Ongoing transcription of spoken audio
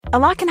A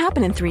lot can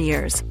happen in 3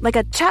 years, like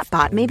a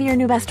chatbot may be your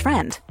new best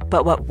friend.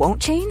 But what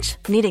won't change?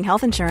 Needing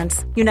health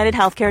insurance. United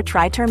Healthcare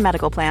Tri-Term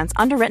Medical Plans,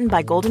 underwritten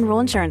by Golden Rule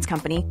Insurance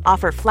Company,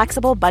 offer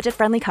flexible,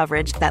 budget-friendly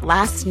coverage that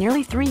lasts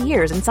nearly 3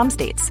 years in some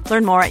states.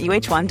 Learn more at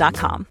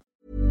uh1.com.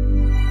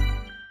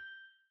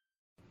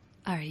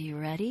 Are you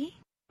ready?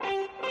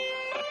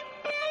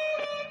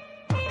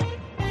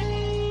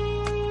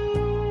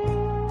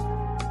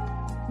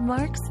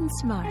 Marks and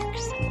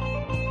Smarks.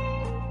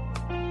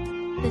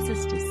 This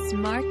is the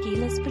Smart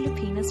Gilas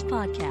Pilipinas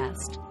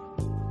podcast.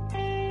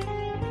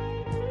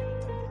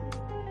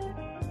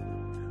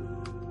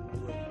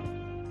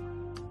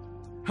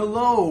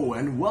 Hello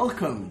and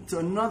welcome to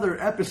another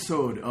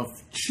episode of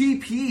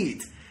Cheap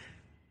Heat.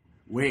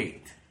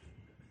 Wait,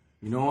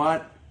 you know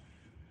what?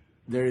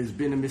 There has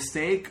been a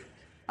mistake.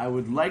 I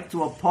would like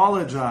to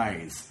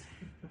apologize.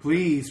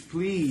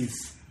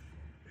 Please,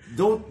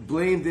 don't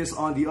blame this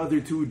on the other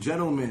two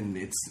gentlemen.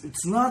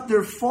 It's not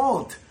their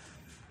fault.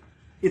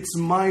 It's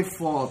my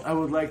fault. I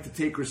would like to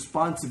take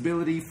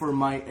responsibility for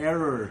my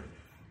error.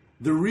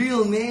 The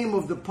real name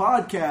of the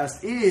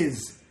podcast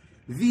is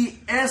the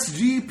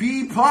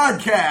SGP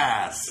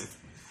Podcast.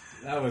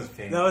 That was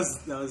painful.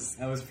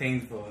 That was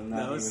painful. And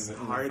that was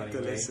hard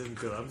to listen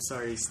to. I'm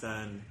sorry,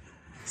 Stan.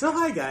 So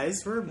hi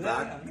guys, we're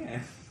back. Yeah.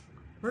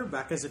 We're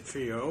back as a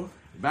trio.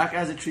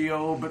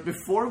 But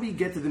before we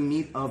get to the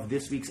meat of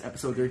this week's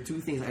episode, there are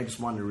two things I just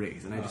want to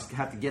raise, and I just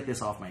have to get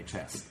this off my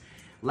chest.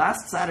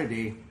 Last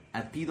Saturday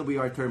at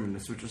PWR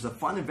Terminus, which was a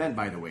fun event,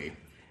 by the way,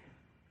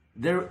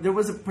 there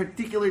was a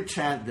particular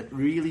chant that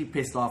really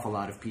pissed off a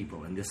lot of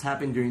people, and this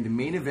happened during the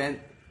main event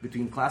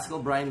between Classical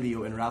Brian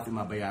Leo and Ralph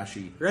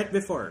Imabayashi. Right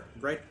before.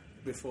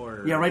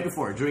 Yeah, right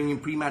before. During yung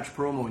pre-match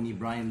promo ni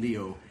Brian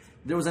Leo,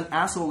 there was an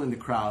asshole in the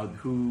crowd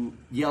who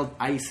yelled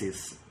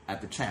ISIS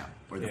at the champ,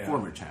 or the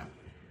former champ.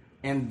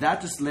 And that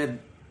just led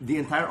the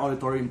entire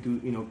auditorium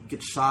to,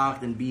 get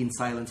shocked and be in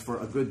silence for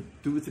a good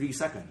 2-3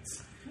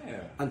 seconds.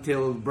 Yeah.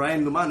 Until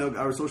Brian Lumanog,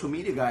 our social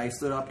media guy,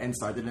 stood up and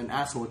started an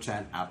asshole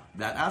chant at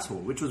that asshole,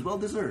 which was well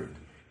deserved.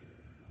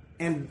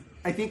 And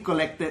I think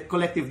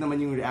collective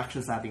naman yung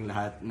reactions nating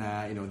lahat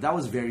na, that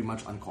was very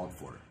much uncalled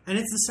for. And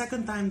it's the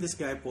second time this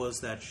guy pulls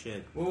that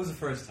shit. What was the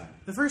first time?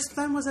 The first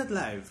time was at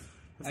Live.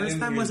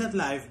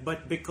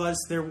 But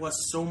because there was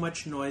so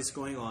much noise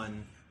going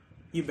on,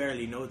 you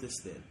barely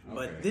noticed it. Okay.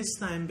 But this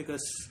time,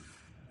 because,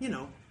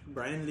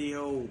 Brian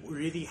Leo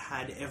really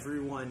had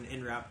everyone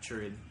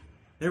enraptured,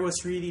 there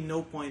was really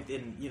no point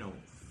in,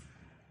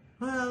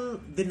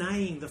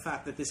 denying the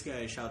fact that this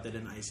guy shouted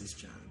an ISIS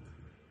chant.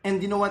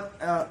 And you know what?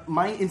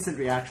 My instant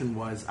reaction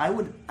was, I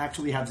would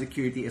actually have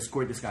security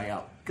escort this guy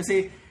out.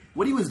 Kasi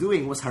what he was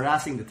doing was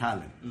harassing the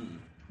talent.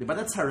 But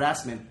that's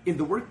harassment in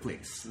the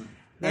workplace.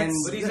 But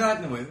he's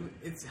not,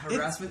 it's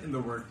harassment in the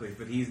workplace,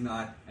 but he's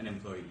not an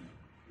employee.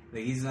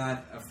 Like, he's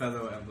not a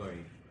fellow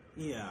employee.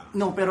 Yeah.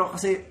 No, pero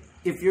kasi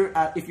if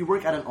you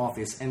work at an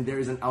office and there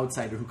is an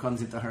outsider who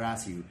comes in to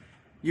harass you,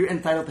 you're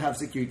entitled to have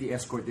security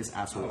escort this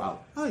asshole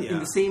out. Oh yeah. In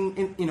the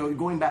same,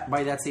 going back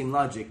by that same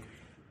logic,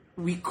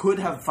 we could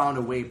have found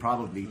a way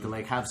probably to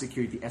have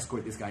security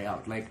escort this guy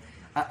out. Like,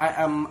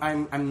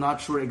 I'm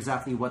not sure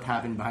exactly what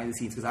happened behind the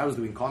scenes because I was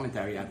doing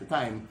commentary at the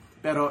time.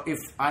 Pero if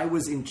I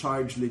was in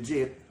charge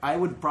legit, I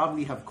would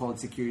probably have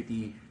called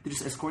security to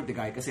just escort the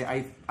guy because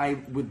I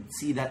would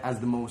see that as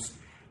the most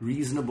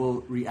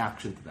reasonable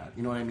reaction to that.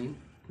 You know what I mean?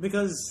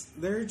 Because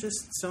there are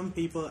just some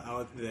people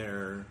out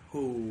there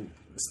who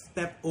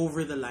step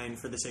over the line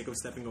for the sake of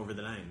stepping over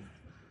the line.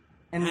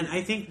 And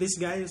I think this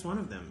guy is one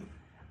of them.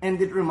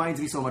 And it reminds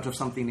me so much of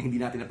something na hindi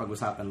natin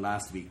napag-usapan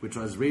last week, which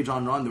was Ray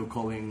John Rondo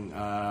calling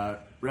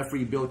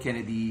referee Bill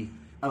Kennedy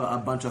a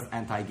bunch of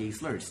anti-gay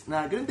slurs.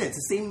 Na ganun din. It's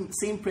the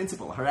same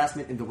principle,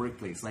 harassment in the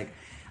workplace. Like,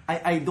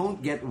 I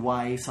don't get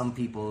why some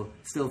people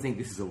still think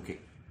this is okay.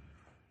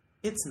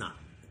 It's not.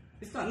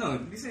 It's not. No,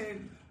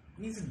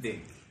 he's a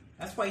dick.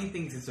 That's why he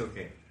thinks it's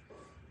okay.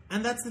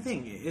 And that's the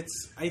thing.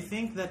 I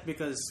think that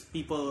because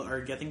people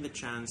are getting the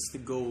chance to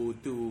go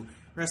to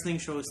wrestling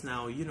shows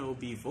now,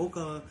 be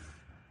vocal,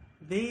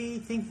 they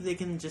think they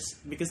can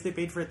just, because they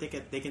paid for a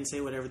ticket, they can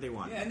say whatever they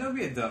want. Yeah, and don't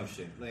be a dumb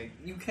shit. Like,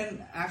 you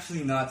can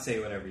actually not say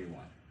whatever you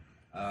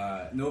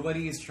want.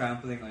 Nobody is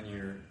trampling on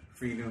your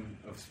freedom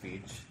of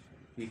speech,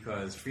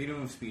 because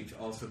freedom of speech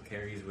also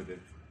carries with it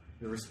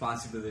the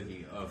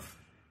responsibility of,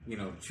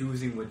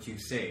 choosing what you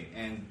say,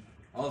 and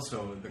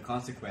also the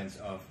consequence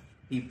of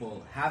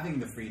people having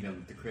the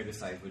freedom to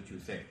criticize what you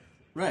say.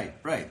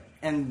 Right.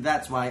 And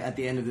that's why, at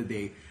the end of the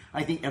day,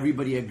 I think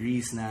everybody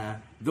agrees na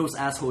those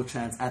asshole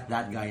chants at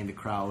that guy in the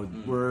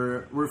crowd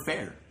were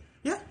fair.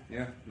 Yeah.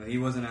 Yeah, he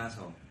was an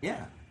asshole.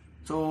 Yeah.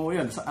 So,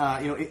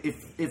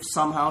 if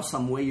somehow,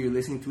 some way you're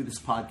listening to this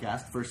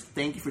podcast, first,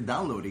 thank you for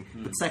downloading.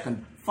 But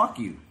second, fuck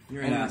you.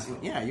 You're an asshole.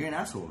 Yeah, you're an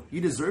asshole.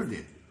 You deserved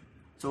it.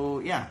 So,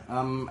 yeah,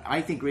 I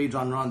think Ray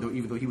John Rondo,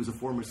 even though he was a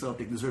former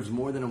Celtic, deserves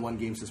more than a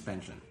one-game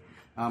suspension.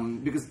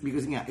 Because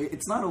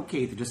it's not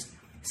okay to just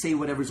say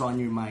whatever's on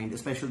your mind,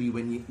 especially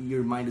when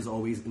your mind is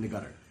always in the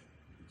gutter.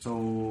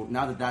 So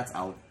now that that's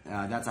out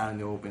in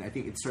the open, I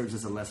think it serves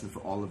as a lesson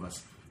for all of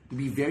us to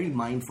be very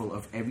mindful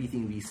of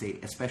everything we say,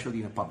 especially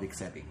in a public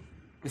setting.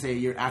 Because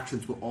your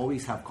actions will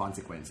always have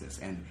consequences.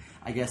 And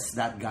I guess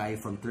that guy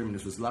from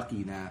Terminus was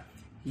lucky that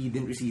he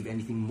didn't receive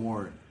anything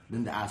more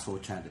than the asshole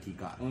chant that he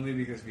got. Only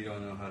because we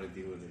don't know how to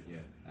deal with it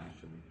yet,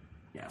 actually.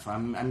 Yeah, so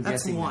I'm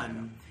That's guessing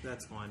one.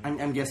 That's one.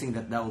 I'm guessing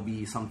that will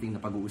be something na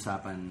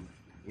pag-uusapan,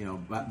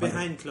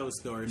 behind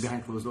closed doors.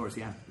 Behind closed doors,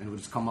 yeah. And we'll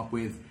just come up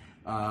with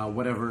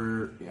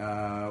whatever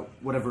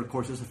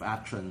courses of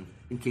action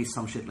in case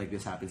some shit like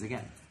this happens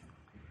again.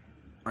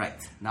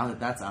 Right, now that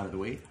that's out of the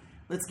way,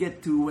 let's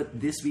get to what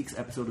this week's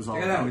episode is all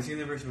about. Miss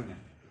Universe muna.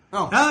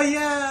 Oh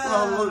yeah.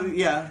 Well,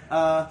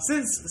 yeah.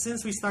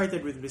 Since we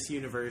started with Miss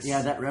Universe.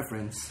 Yeah, that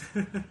reference.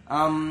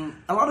 A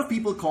lot of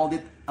people called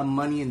it a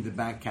Money in the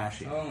Bank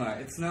cash-in. Oh my,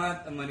 it's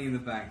not a Money in the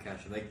Bank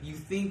cash-in. Like, you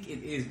think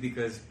it is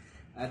because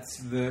that's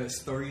the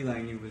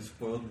storyline you've been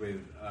spoiled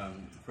with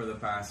for the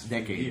past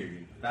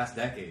decade.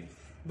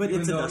 But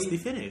it's a dusty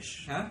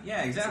finish. Huh?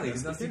 Yeah, exactly.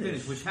 It's a dusty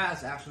finish, which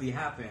has actually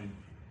happened.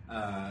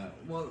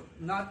 Not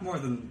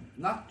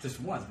just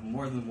once, but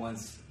more than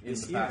once in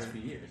the past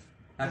few years.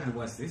 Happened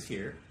once this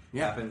year.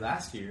 Yeah. Happened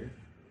last year.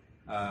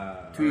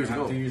 2 years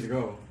ago. 2 years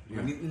ago. Yeah.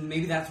 I mean,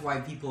 maybe that's why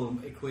people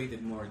equate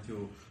it more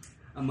to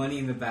a Money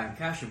in the Bank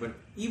cash-in. But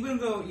even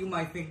though you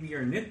might think we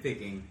are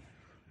nitpicking,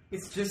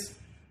 it's just,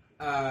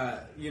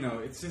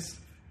 it's just...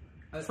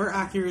 for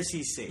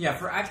accuracy's sake. Yeah,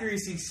 for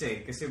accuracy's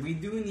sake. Because we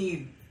do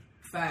need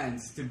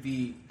fans to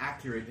be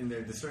accurate in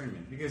their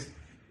discernment. Because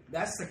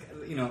that's,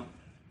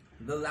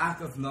 the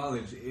lack of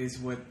knowledge is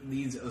what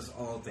leads us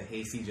all to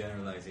hasty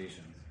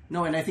generalizations.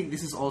 No, and I think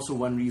this is also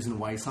one reason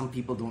why some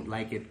people don't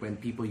like it when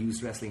people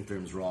use wrestling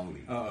terms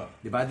wrongly.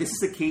 Diba? This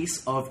is a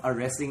case of a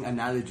wrestling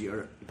analogy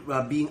or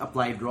being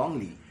applied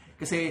wrongly.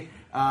 Kasi,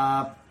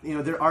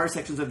 there are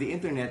sections of the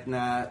internet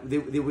na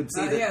they would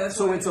say that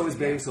so-and-so is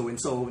bearing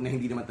so-and-so na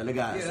hindi naman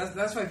talaga. Yeah,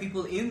 that's why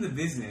people in the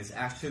business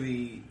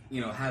actually,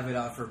 have it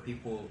out for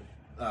people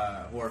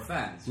who are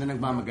fans. Na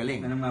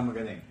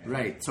nagmamagaling.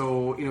 Right.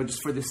 So,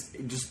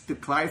 just to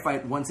clarify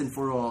it once and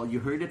for all,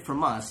 you heard it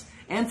from us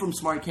and from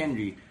Smart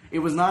Henry. It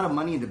was not a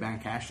Money in the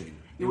Bank cash-in.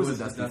 It was a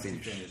dusty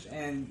finish.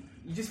 And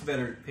you just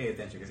better pay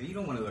attention because you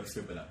don't want to look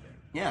stupid out there.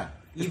 Yeah.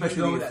 Even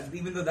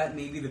though that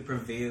may be the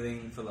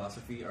prevailing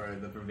philosophy or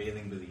the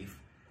prevailing belief.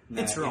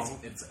 It's wrong.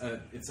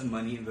 It's a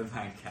Money in the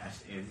Bank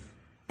cash-in.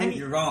 And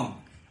you're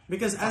wrong.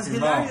 Because as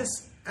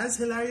hilarious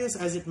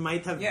as it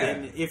might have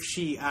been if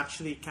she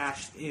actually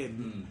cashed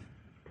in,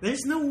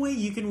 there's no way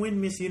you can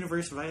win Miss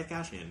Universe via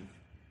cash-in.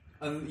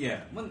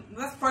 Well,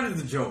 that's part of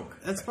the joke.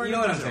 That's part of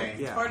the joke. You know what I'm saying?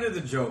 Yeah. It's part of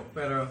the joke.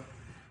 Pero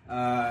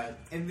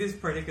in this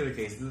particular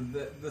case,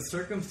 the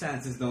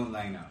circumstances don't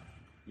line up.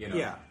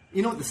 Yeah.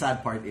 You know what the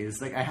sad part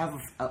is? Like, I have...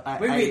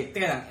 Wait.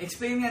 Teka lang.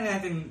 Explain nga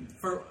natin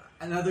for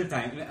another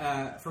time.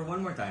 For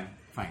one more time.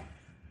 Fine.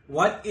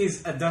 What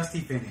is a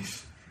dusty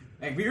finish?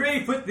 Like, we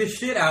already put this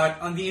shit out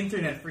on the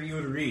internet for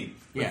you to read.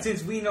 But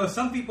since we know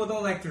some people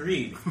don't like to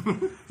read...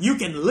 you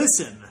can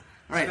listen.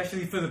 Right.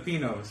 Especially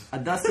Filipinos. A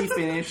dusty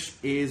finish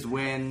is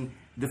when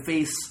the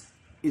face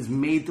is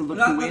made to look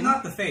to win.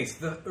 Not the face.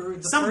 The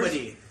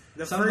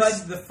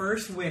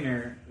first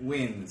winner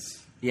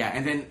wins. Yeah,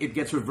 and then it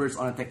gets reversed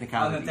on a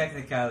technicality.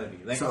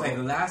 Like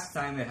the last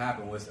time it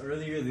happened was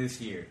earlier this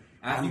year.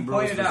 As you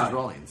Ambrose pointed out,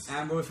 Rollins.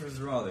 Ambrose versus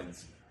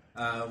Rollins.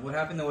 What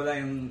happened?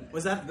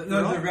 Was that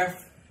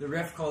the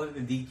ref called it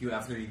the DQ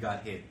after he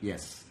got hit.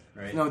 Yes.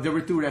 Right. No, there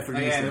were two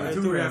referees. There were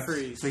two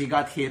referees. So he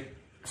got hit.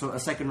 So a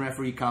second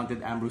referee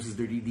counted Ambrose's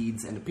dirty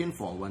deeds and the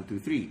pinfall 1, 2,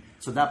 3.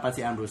 So dapat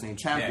si Ambrose na yung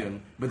champion.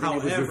 Yeah. But then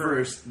it was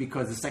reversed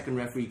because the second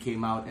referee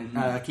came out and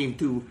came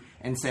to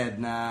and said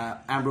na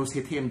Ambrose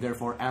hit him,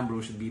 therefore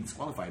Ambrose should be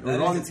disqualified. Or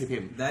Rollins hit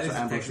him. That is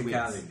a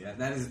technicality.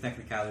 That is a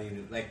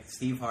technicality. Like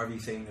Steve Harvey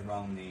saying the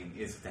wrong name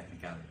is a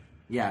technicality.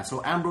 Yeah,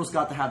 so Ambrose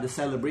got to have the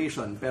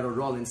celebration, pero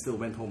Rollins still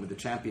went home with the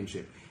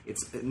championship.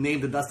 It's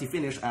named the Dusty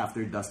Finish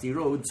after Dusty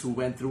Rhodes, who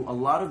went through a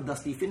lot of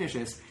dusty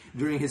finishes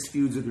during his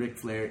feuds with Ric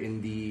Flair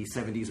in the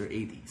 70s or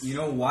 80s. You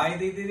know why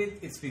they did it?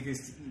 It's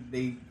because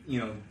they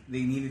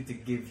needed to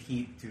give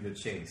heat to the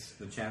chase,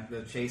 the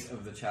chase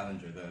of the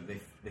challenger,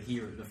 the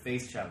hero, the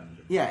face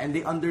challenger. Yeah, and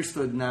they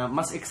understood na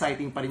mas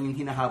exciting pa rin yung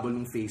hinahabol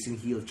ng face, yung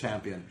heel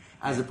champion,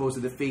 as opposed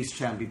to the face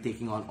champion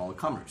taking on all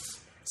comers.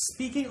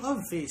 Speaking of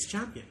face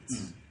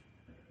champions.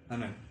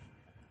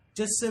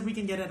 Just so we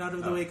can get it out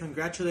of the way,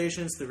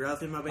 congratulations to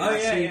Ralphie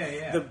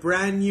Mabayashi, the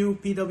brand new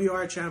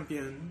PWR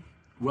champion.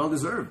 Well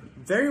deserved.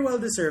 Very well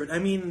deserved. I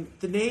mean,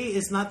 today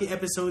is not the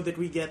episode that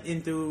we get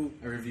into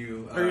a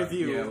review.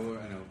 Yeah,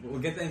 we'll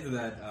get into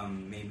that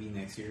maybe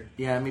next year.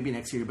 Yeah, maybe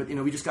next year. But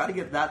we just got to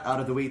get that out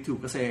of the way too,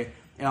 because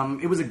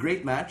it was a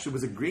great match. It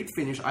was a great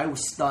finish. I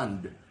was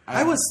stunned.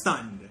 I was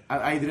stunned.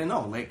 I didn't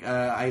know. Like,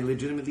 I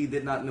legitimately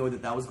did not know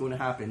that was going to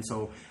happen.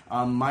 So,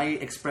 my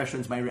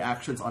expressions, my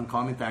reactions on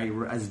commentary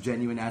were as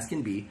genuine as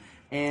can be.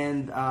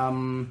 And I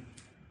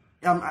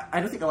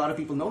don't think a lot of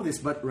people know this,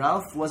 but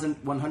Ralph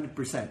wasn't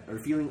 100% or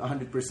feeling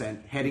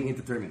 100% heading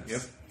into Terminus.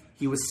 Yep.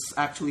 He was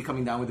actually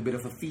coming down with a bit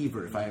of a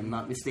fever, if I am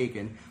not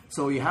mistaken.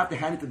 So you have to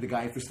hand it to the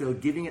guy for still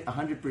giving it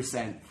 100%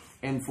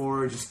 and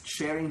for just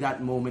sharing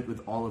that moment with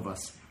all of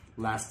us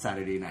last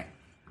Saturday night.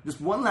 Just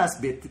one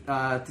last bit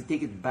to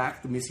take it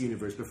back to Miss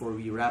Universe before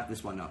we wrap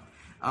this one up.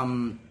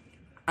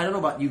 I don't know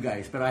about you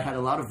guys, but I had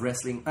a lot of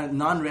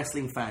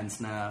non-wrestling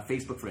fans na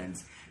Facebook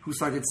friends who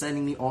started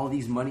sending me all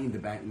these Money in the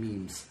Bank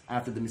memes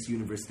after the Miss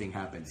Universe thing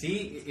happened.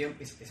 See,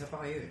 isa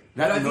pa kayo eh.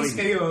 That Pero at annoyed least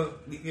me. kayo,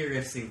 di kayo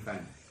wrestling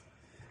fan.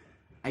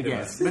 I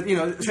guess. But, you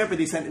know, syempre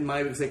they sent in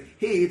my way, like,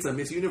 hey, it's a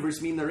Miss Universe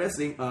meme na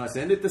wrestling,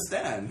 send it to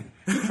Stan.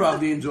 He'll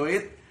probably enjoy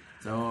it.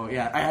 So,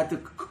 yeah, I had to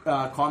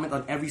comment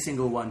on every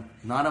single one.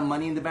 Not a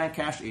Money in the Bank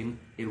cash-in,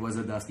 it was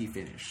a Dusty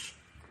finish.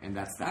 And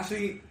that's that.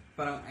 Actually,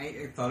 parang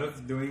I thought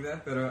of doing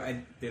that, but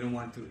I didn't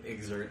want to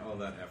exert all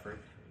that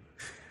effort.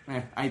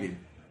 I did.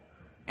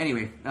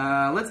 Anyway,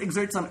 let's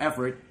exert some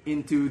effort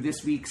into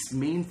this week's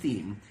main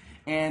theme.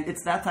 And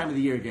it's that time of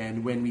the year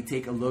again when we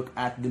take a look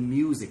at the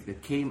music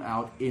that came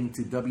out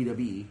into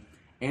WWE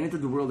and into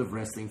the world of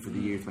wrestling for the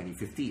year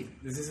 2015.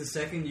 This is the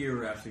second year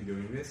we're actually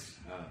doing this.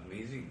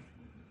 Amazing.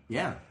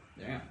 Yeah.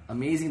 Yeah.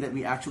 Amazing that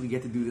we actually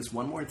get to do this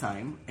one more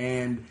time.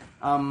 And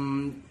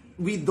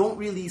we don't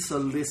really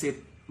solicit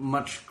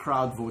much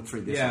crowd votes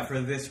for this one. For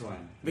this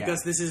one.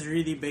 Because this is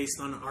really based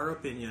on our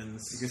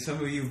opinions. Because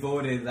some of you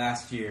voted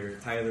last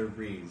year Tyler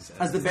Breeze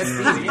as the best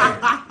thing.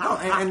 Yeah. No,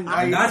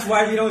 and that's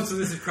why we don't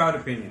solicit crowd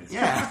opinions.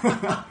 Yeah.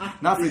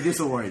 Not for this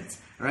awards.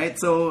 Right?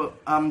 So,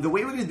 the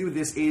way we're going to do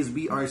this is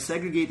we are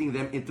segregating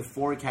them into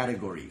 4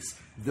 categories.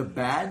 The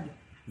bad,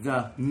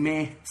 the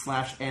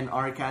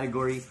meh/NR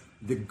category,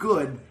 the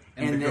good,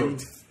 and then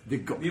GOAT. The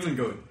GOAT. Even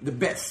GOAT. The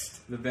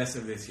best. The best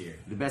of this year.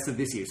 The best of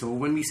this year. So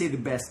when we say the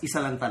best,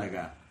 isa lang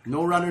talaga.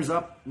 No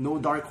runners-up, no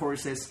dark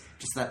horses,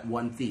 just that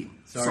one theme.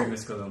 Sorry,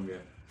 Miss Colombia.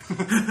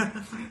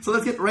 So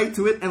let's get right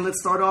to it, and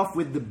let's start off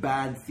with the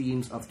bad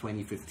themes of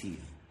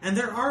 2015. And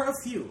there are a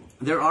few.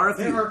 There are a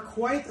few. There are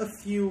quite a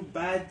few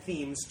bad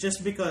themes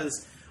just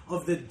because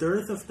of the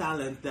dearth of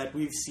talent that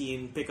we've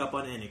seen pick up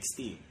on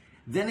NXT.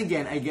 Then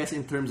again, I guess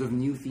in terms of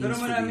new themes Pero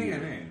for the maraming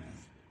year.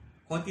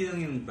 konti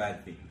lang yung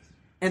bad things.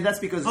 And that's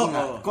because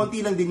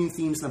konti lang din yung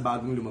themes na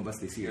bagong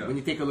lumabas this year. Yeah. When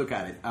you take a look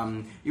at it,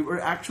 you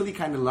were actually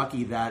kind of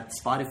lucky that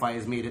Spotify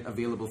has made it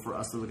available for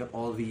us to look at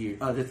all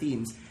the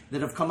themes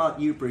that have come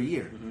out year per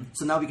year. Mm-hmm.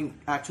 So now we can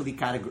actually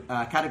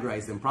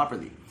categorize them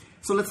properly.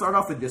 So let's start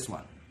off with this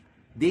one.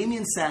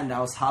 Damien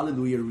Sandow's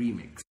Hallelujah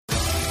remix.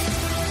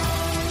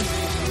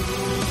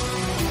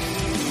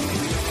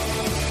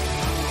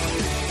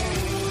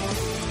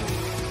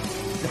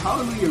 The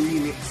Hallelujah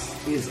remix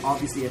is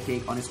obviously a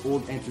take on his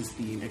old entrance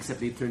theme, except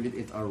they turned it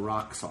into a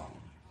rock song.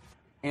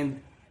 And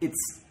it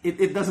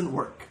doesn't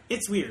work.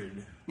 It's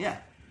weird. Yeah.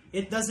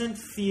 It doesn't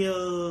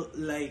feel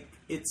like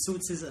it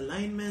suits his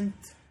alignment.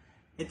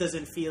 It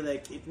doesn't feel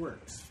like it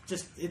works.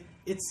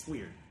 It's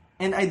weird.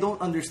 And I don't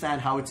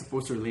understand how it's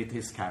supposed to relate to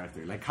his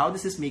character. Like, how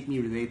does this make me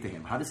relate to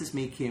him? How does this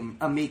make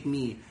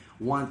me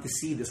want to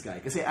see this guy?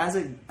 Because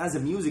as a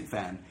music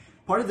fan,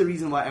 part of the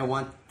reason why I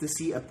want to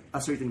see a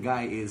certain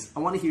guy is I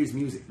want to hear his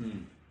music.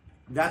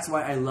 That's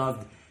why I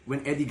loved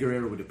when Eddie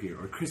Guerrero would appear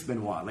or Chris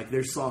Benoit. Like,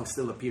 their songs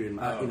still appear in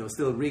my,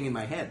 still ring in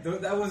my head.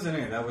 That wasn't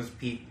it. That was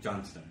Pete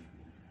Johnston.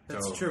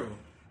 That's true.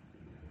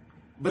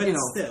 But you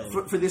know,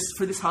 still, for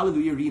this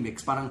Hallelujah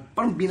remix, parang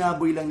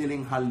binaboy lang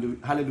nilang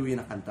Hallelujah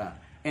na kanta.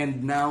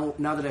 And now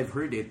that I've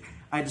heard it,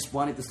 I just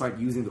wanted to start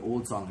using the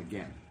old song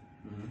again.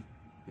 Mm-hmm.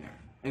 Yeah.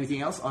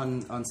 Anything else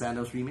on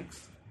Sandow's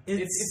remix?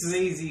 It's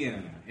lazy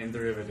and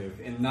derivative,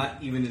 and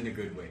not even in a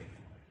good way.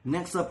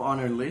 Next up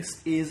on our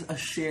list is a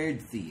shared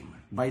theme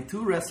by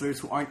 2 wrestlers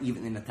who aren't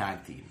even in a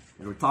tag team.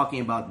 And we're talking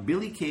about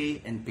Billy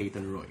Kay and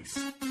Peyton Royce.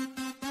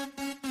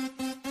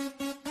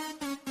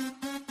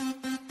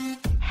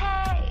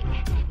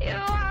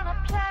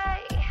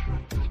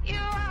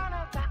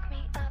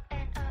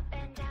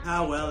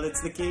 Well, it's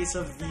the case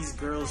of these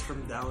girls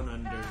from Down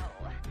Under.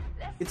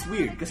 It's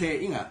weird kasi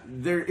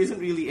there isn't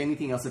really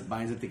anything else that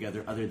binds it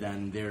together other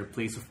than their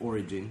place of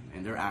origin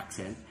and their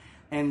accent.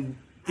 And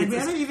we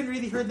haven't even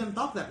really heard them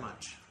talk that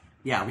much.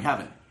 Yeah, we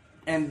haven't.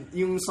 And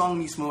yung song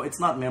mismo,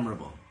 it's not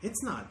memorable.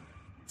 It's not.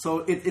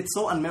 So it's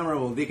so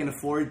unmemorable they can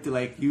afford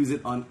to use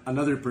it on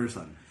another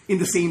person in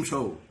the same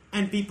show.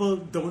 And people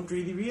don't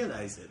really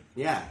realize it.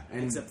 Yeah,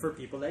 except for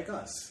people like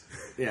us.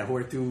 Yeah, who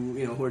are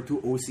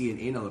too OC and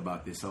anal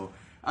about this. So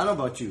I don't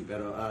know about you,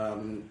 pero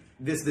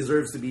this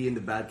deserves to be in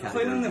the bad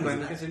category.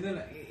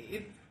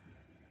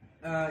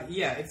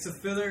 It's a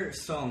filler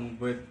song,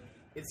 but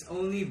it's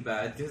only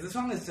bad because the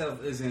song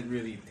itself isn't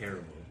really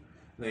terrible.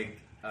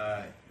 Like,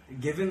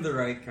 given the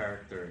right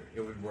character,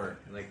 it would work.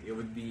 Like, it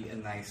would be a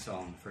nice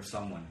song for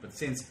someone. But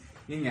since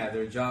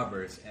they're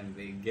jobbers and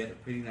they get a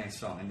pretty nice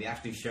song and they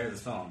actually share the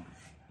song,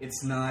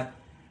 it's not.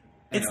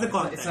 It's the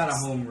context. It's not a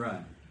home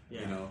run,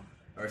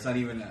 or it's not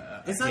even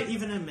it's not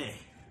even a meh.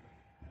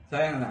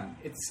 Sayang lang.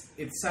 It's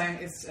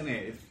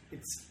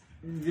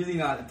really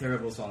not a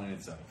terrible song in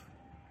itself.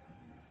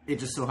 It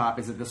just so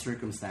happens that the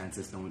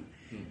circumstances don't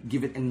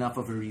give it enough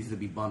of a reason to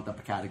be bumped up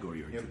a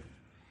category or two.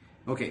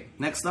 Okay,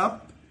 next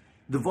up,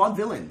 The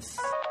Vaudevillains.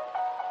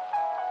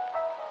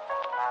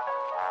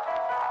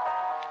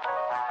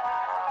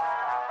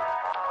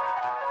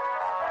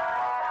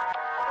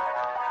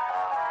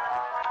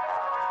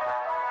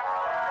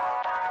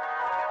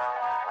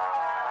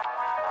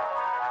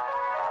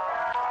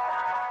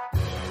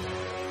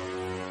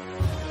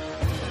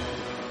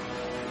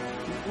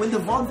 When the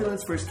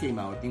Vaudevillains first came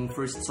out, yung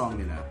first song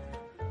nila,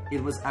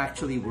 it was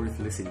actually worth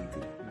listening to.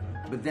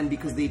 But then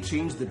because they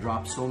changed the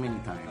drop so many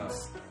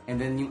times, and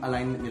then yung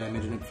alignment nila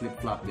medyo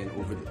nag-flip-flop din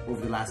over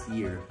the last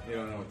year. They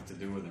don't know what to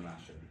do with the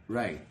master.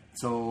 Right.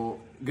 So,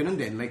 ganun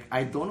din. Like,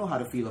 I don't know how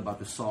to feel about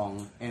the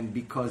song, and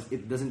because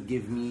it doesn't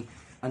give me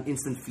an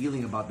instant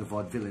feeling about the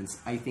Vaudevillains,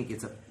 I think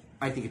it's a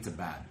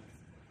bad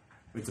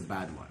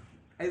one.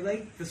 I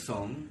like the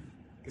song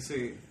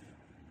kasi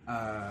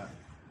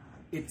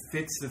it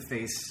fits the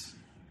face,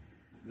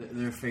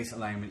 their face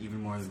alignment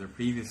even more than their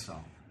previous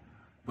song.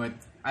 But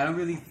I don't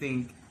really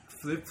think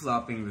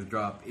flip-flopping the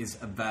drop is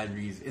a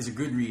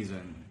good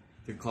reason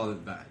to call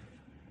it bad.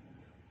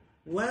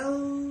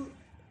 Well,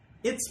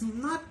 it's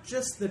not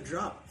just the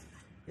drop.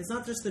 It's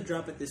not just the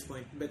drop at this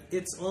point, but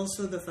it's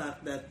also the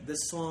fact that the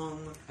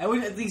song... I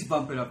would at least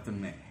bump it up to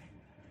meh.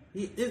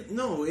 It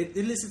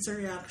elicits a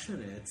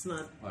reaction. It's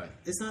not... What?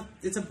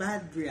 It's a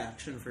bad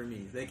reaction for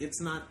me. Like, it's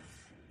not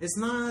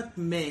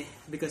meh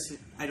because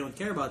I don't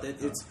care about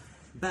it. It's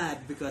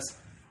bad because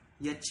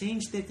you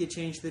changed it.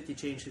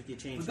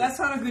 But that's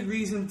not a good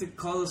reason to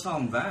call a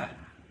song bad.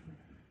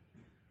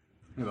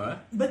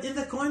 What? But in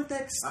the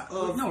context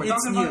of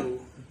it's new...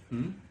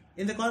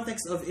 In the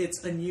context of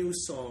it's a new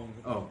song...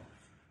 Oh.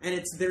 And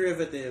it's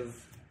derivative...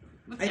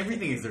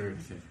 Everything is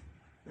derivative.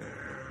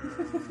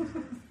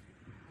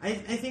 I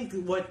think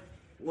what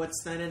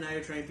Stan and I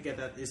are trying to get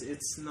at is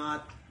it's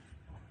not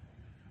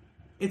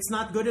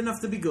good enough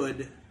to be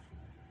good,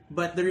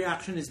 but the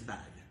reaction is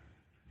bad.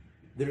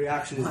 The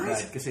reaction is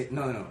bad. Kasi,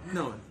 no.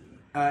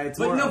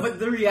 But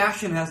the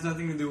reaction has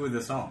nothing to do with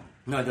the song.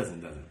 No, it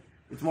doesn't.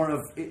 It's more of...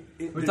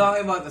 We're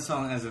talking about the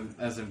song as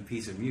a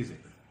piece of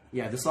music.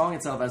 Yeah, the song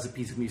itself as a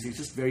piece of music is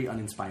just very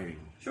uninspiring.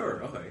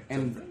 Sure, okay.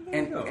 And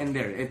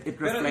it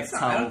reflects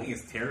how... I don't think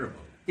it's terrible.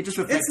 It just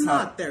reflects It's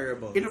not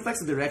terrible. It reflects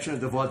the direction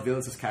of the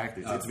Vaudevillains as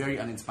characters. It's very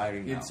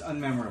uninspiring now. It's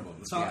unmemorable.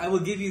 The song, Yeah. I will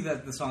give you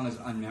that the song is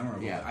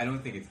unmemorable. Yeah. I don't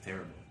think it's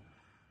terrible.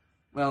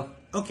 Well...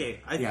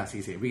 Okay.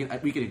 see. We can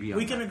agree on that.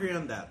 We can agree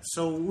on that.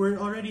 So we're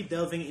already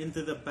delving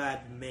into the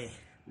bad meh.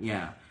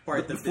 Yeah.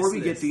 Part But of before this we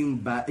get list.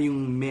 to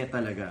yung meh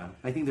talaga,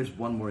 I think there's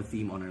one more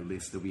theme on our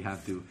list that we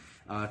have to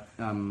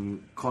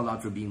call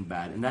out for being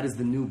bad, and that is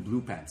the new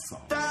Blue Pants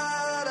song. Blue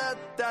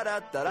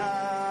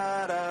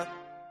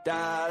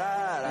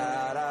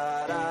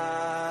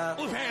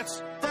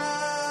Pants!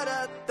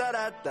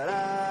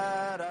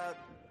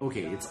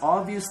 Okay, it's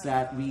obvious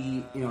that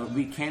we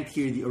can't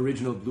hear the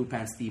original Blue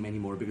Pants theme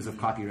anymore because of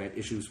copyright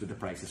issues with The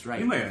Price is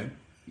Right. You may.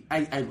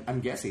 I'm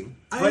guessing.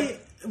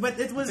 But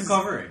it was... It's a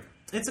cover.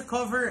 It's a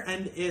cover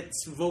and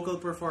it's vocal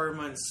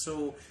performance,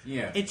 so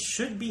Yeah. it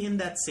should be in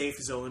that safe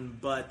zone,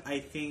 but I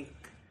think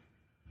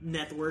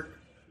network,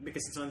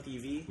 because it's on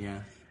TV,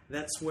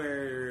 that's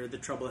where the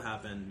trouble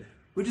happened.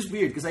 Which is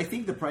weird, because I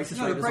think The Price is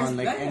Right is on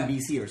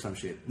NBC or some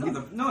shit. No,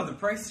 the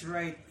Price is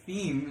Right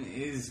theme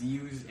is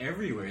used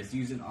everywhere. It's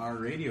used in our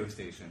radio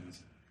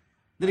stations.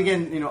 Then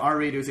again, our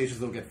radio stations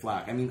don't get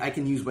flack. I mean, I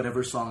can use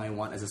whatever song I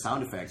want as a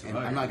sound effect, and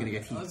I'm not going to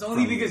get heat. It's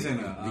only because in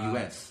the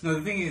US. No,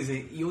 the thing is,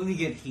 you only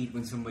get heat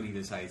when somebody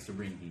decides to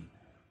bring heat.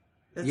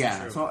 That's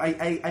true. So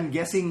I'm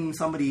guessing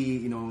somebody,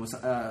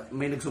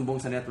 may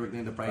nagsumbong sa network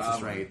na The Price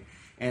is Right,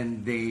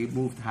 and they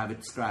moved to have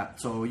it scrapped.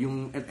 So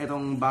yung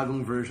etong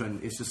bagong version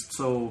is just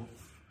so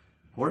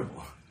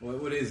horrible.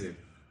 What is it?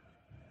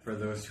 For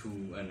those who...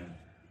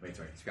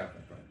 scrap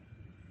that part.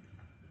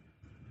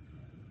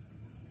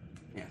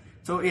 Yeah.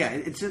 So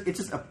it's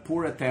just a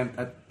poor attempt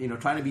at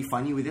trying to be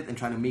funny with it and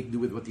trying to make do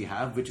with what you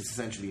have, which is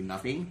essentially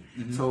nothing.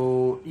 Mm-hmm.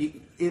 So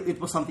it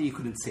was something you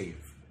couldn't save.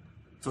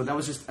 So that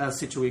was just a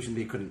situation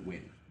they couldn't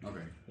win.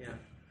 Okay. Yeah.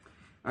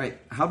 All right.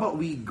 How about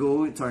we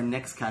go to our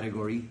next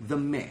category, the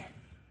meh.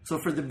 So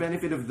for the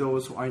benefit of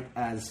those who aren't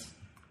as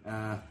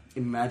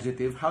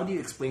imaginative, how do you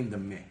explain the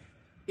meh?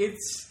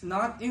 It's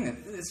not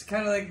it's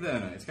kind of like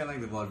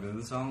the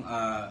vaudeville song.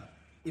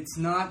 It's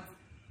not,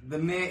 the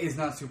meh is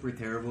not super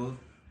terrible,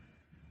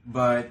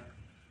 but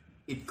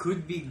it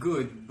could be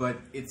good, but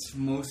it's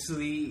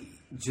mostly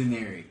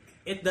generic.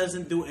 It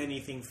doesn't do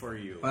anything for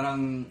you.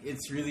 Parang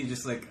it's really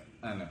just like,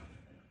 I don't know,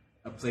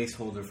 a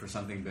placeholder for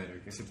something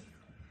better.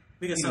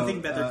 Because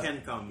something better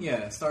can come.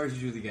 Yeah, stars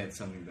usually get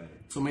something better.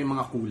 So may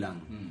mga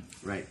kulang.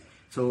 Right.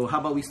 So how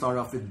about we start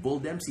off with Bull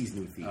Dempsey's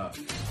new theme?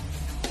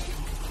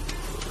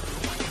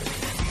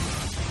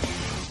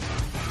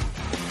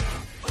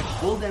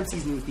 Bull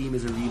Dempsey's new theme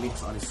is a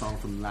remix on his song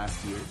from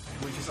last year.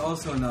 Which is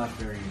also not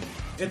very...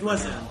 It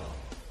wasn't.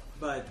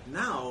 But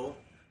now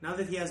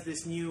that he has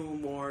this new,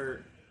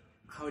 more...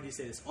 How would you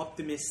say this?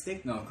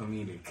 Optimistic? No,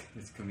 comedic.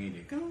 It's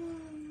comedic.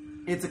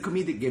 It's a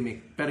comedic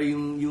gimmick. Pero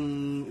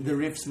the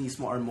riffs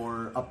mismo are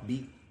more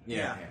upbeat.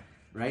 Yeah.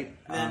 Right?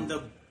 And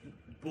the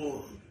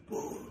bull.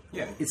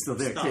 Yeah, It's still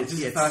there. Stop. It's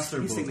Just faster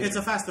bull. signature. It's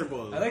a faster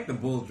bull. I like the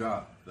bull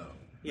drop though.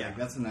 Yeah. Like,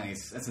 that's a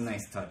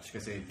nice touch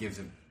because it gives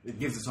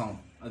the song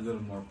a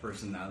little more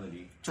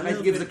personality. So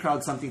it gives the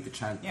crowd something to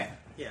chant. Yeah,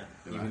 Yeah.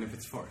 even if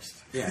it's forced.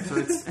 Yeah, so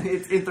it's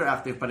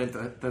interactive, but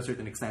to a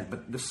certain extent.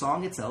 But the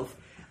song itself,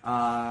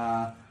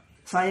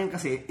 sayang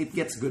kasi it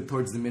gets good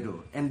towards the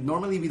middle, and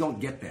normally we don't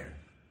get there,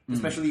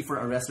 especially for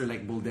a wrestler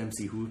like Bull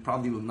Dempsey, who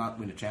probably will not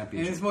win a And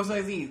championship. it's most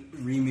likely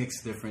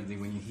remixed differently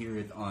when you hear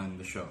it on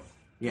the show.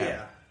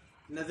 Yeah.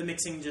 Now the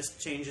mixing just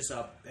changes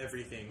up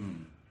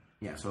everything.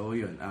 Yeah, so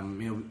yun,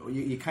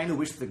 you kind of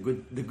wish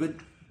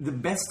the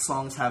best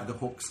songs have the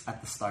hooks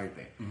at the start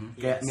eh.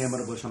 Kaya Yes.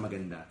 memorable siya,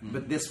 maganda.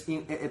 But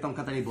itong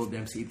kanta ni Bull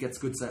Dempsey, it gets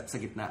good sa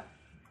gitna.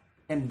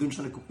 And dun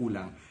siya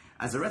nagkukulang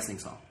as a wrestling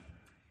song.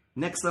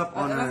 Next up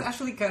on That's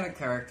actually kind of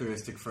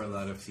characteristic for a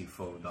lot of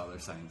CFO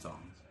 $ songs.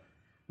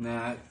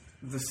 Now,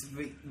 the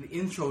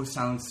intro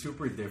sounds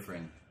super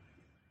different,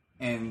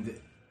 and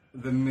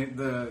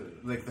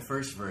the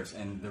first verse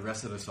and the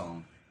rest of the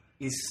song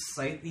is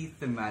slightly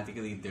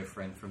thematically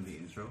different from the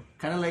intro.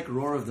 kind of like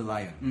Roar of the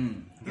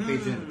Lion.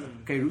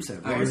 Kay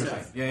Rusev.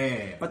 Rusev.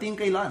 Yeah. Pati yung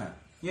kay Lana.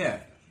 Yeah.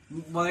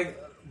 Well,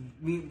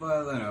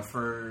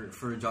 for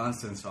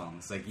Johnston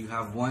songs, like you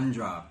have one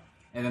drop,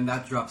 and then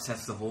that drop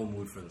sets the whole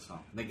mood for the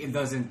song. Like it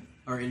doesn't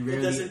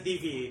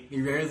deviate.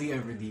 It rarely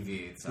ever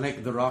deviates.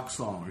 Like the Rock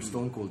song or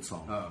Stone Cold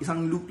song.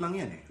 Isang loop lang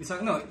yan eh. It's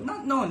like no.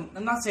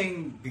 I'm not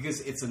saying because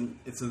it's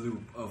a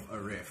loop of a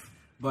riff,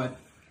 but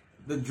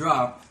the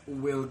drop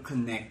will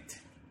connect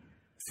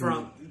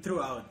throughout.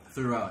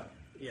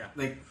 Yeah.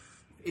 Like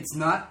it's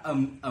not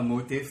a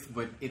motive,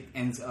 but it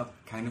ends up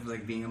kind of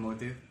like being a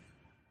motive.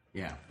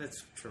 Yeah.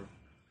 That's true.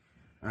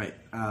 All right.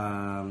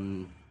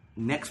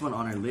 Next one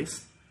on our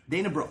list,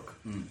 Dana Brooke.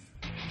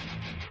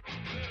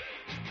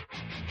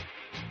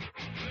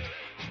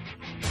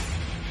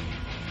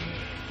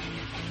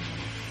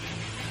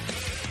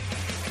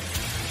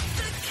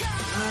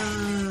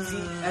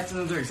 That's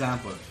another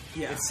example.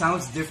 Yeah. It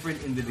sounds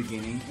different in the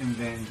beginning, and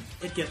then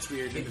It gets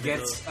weird. it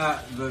gets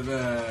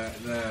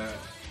the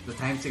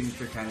time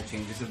signature kind of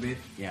changes a bit.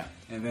 Yeah.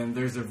 And then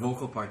there's a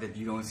vocal part that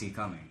you don't see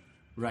coming.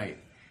 Right.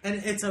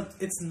 and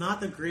it's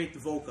not a great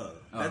vocal.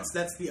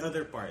 That's the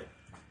other part.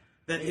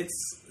 That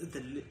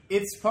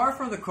It's par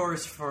for the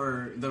course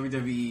for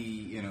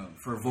WWE,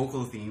 for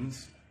vocal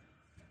themes.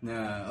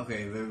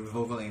 Okay, the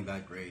vocal ain't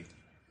that great.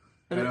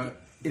 But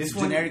It's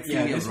generic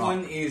feeling of this rock.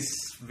 one is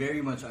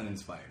very much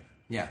uninspired.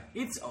 Yeah.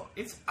 It's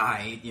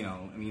I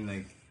mean,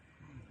 like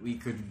we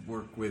could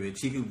work with it.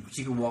 She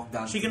could walk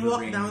down. she to can the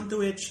walk ring. down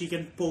to it. She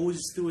can pose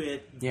to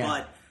it. Yeah.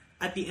 But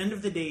at the end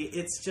of the day,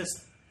 it's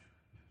just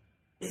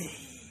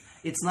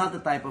It's not the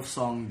type of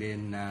song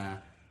din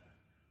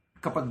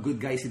kapag good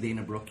guy si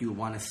Dana Brooke, you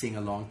want to sing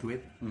along to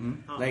it.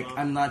 Like,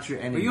 I'm not your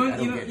But enemy. you I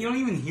don't don't get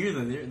it. even hear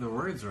the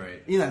words right.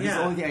 That's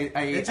the only thing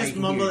I it's just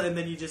can mumble, hear. and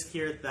then you just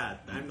hear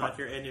that I'm not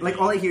your enemy. Like,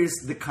 all I hear is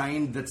the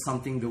kind that's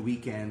something the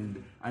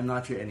weekend. I'm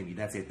not your enemy.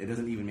 That's it. It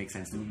doesn't even make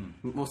sense to me.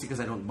 Mostly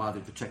because I don't bother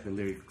to check the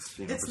lyrics.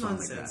 It's for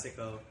songs like that.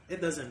 nonsensical.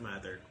 It doesn't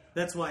matter.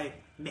 That's why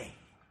meh.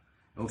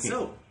 Okay.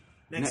 So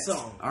next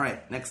song. All right.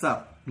 Next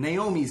up,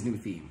 Naomi's new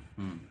theme.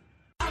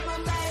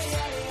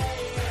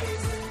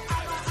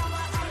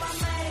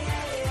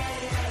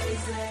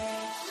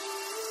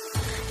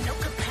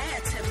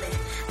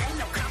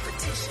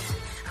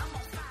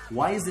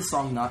 Why is this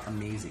song not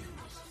amazing?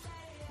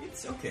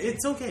 It's okay.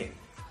 It's okay.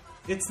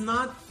 It's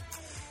not.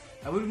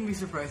 I wouldn't be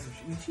surprised if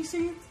did she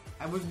sing it?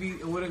 I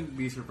wouldn't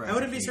be surprised. I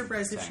wouldn't be she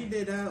surprised if she sang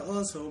did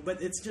also,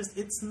 but it's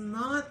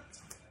not.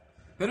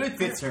 But it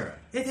fits her.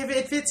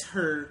 It fits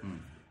her.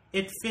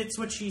 It fits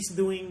what she's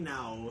doing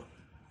now,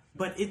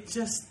 but it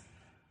just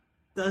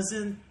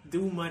doesn't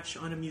do much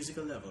on a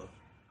musical level.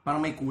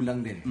 Parang may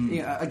kulang din.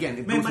 Yeah, again,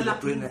 it May goes with the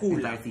malaking entire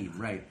kulang. theme,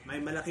 right? May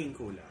malaking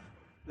kulang.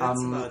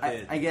 That's about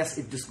it. I guess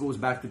it just goes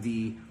back to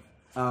the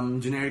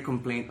generic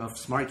complaint of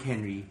Mark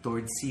Henry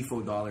towards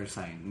CFO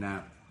 $, na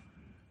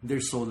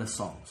they're soulless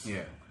songs.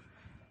 Yeah.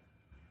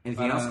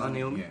 Anything else on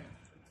Naomi? Yeah.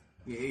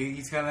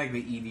 He's kind of like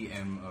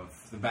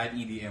the bad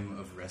EDM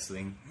of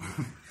wrestling.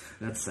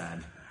 That's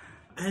sad.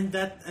 And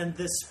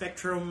the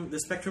spectrum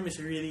is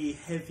really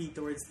heavy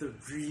towards the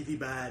really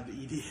bad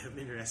EDM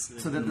in wrestling.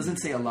 So that doesn't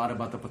say a lot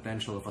about the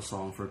potential of a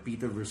song for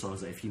Peter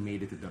Versosa if he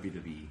made it to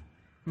WWE.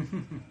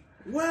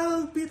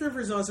 Well, Peter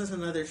Versosa is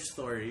another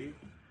story.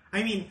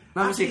 I mean,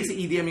 Kasi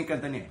actually, EDM yung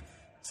kanta niya.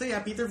 so yeah,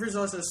 Peter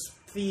Versosa's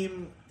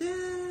theme,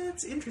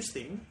 it's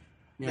interesting.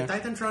 Yeah. The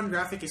Titantron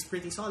graphic is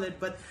pretty solid,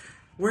 but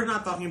we're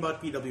not talking about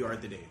PWR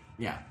today.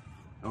 Yeah.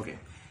 Okay.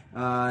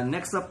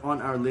 Next up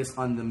on our list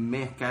on the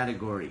meh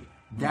category,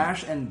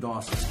 Dash and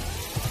Dawson.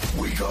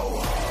 We go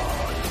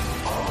hard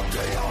all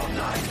day, all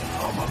night.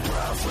 On my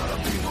proud for the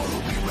people who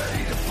be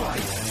ready to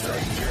fight.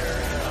 Say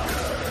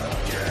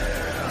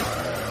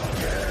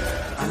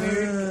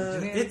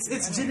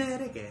It's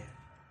generic, eh.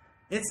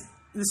 It's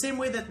the same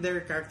way that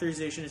their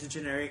characterization is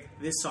generic.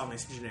 This song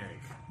is generic.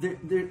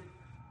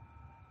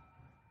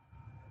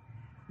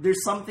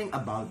 There's something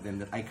about them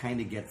that I kind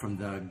of get from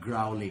the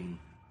growling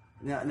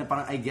na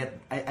parang I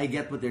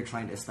get what they're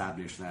trying to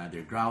establish. Na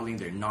they're growling,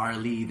 they're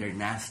gnarly, they're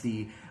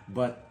nasty,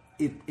 but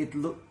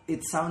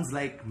it sounds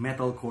like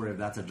metalcore if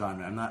that's a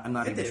genre. I'm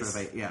not even sure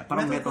if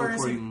parang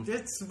metalcore.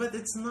 But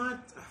it's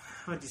not.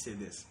 How do you say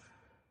this?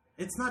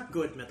 It's not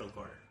good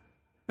metalcore.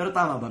 Pero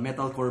tama ba?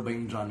 Metalcore ba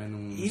yung genre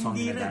nung song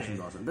ni Dash and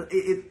Dawson? But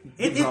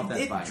it dropped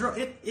that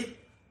vibe.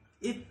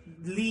 It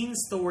leans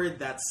toward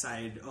that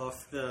side of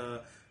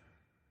the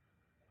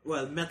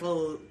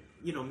metal,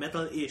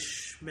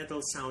 metal-ish,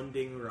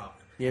 metal-sounding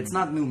rock. Yeah, it's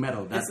not new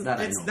metal. That's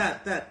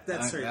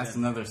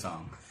another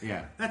song.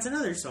 Yeah, that's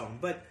another song.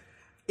 But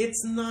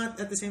it's not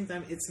at the same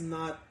time. It's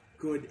not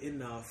good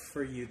enough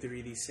for you to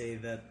really say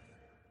that.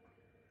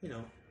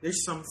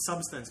 There's some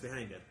substance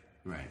behind it.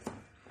 Right.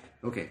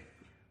 Okay.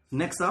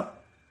 Next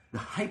up, the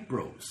Hype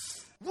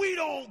Bros. We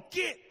don't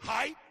get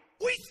hype.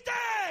 We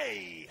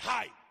stay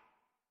hype.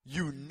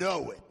 You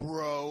know it,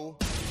 bro.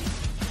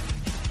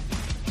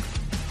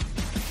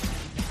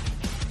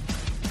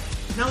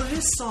 Now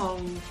this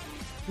song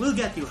will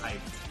get you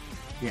hyped.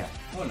 Yeah.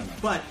 Oh no.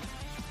 But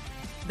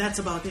that's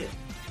about it.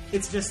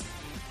 It's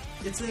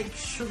like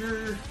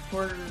sugar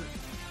for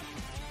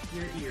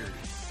your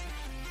ears.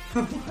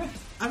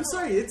 I'm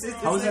sorry. It's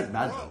how is that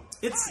bad though?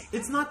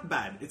 It's not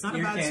bad. It's not a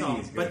bad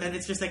song. But then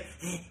it's just like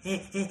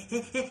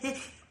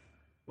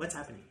what's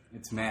happening?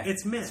 It's meth.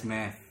 It's meth. It's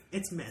meth.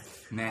 It's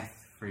meth. Meth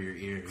for your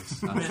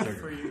ears. Meth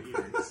for your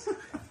ears.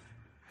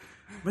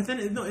 But then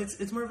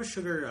it's more of a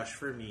sugar rush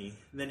for me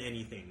than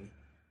anything.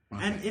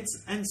 Okay.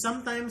 And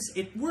sometimes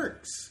it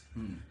works.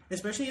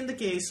 Especially in the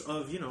case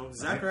of,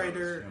 Zack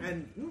Ryder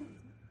and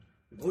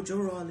Mojo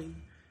Rawley.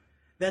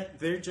 That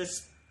they're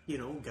just,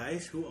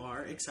 guys who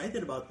are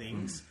excited about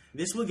things.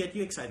 This will get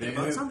you excited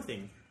about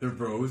something. They're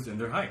bros and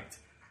they're hyped.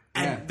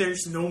 And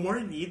there's no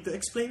more need to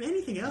explain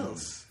anything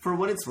else. For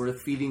what it's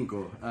worth, feeling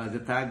ko, the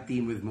tag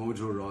team with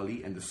Mojo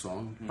Rawley and the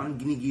song, parang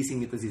ginigising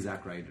nito si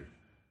Zack Ryder.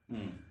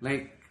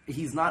 Like,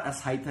 he's not as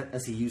hyped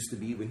as he used to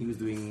be when he was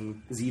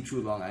doing Z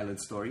True Long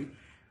Island Story.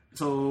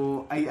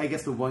 So, I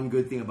guess the one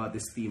good thing about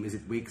this theme is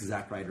it wakes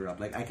Zack Ryder up.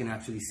 Like, I can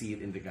actually see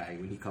it in the guy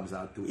when he comes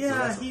out to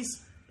wrestle.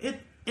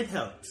 It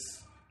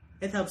helps.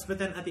 It helps, but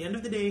then at the end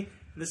of the day,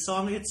 the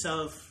song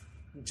itself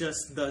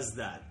just does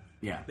that.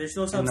 Yeah. There's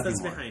no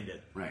substance behind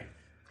it. Right.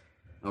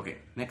 Okay,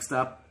 next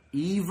up,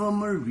 Eva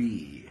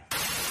Marie.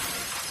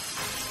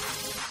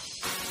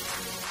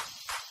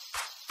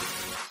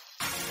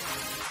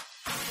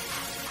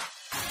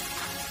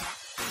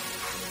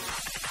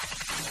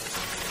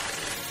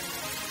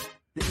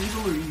 The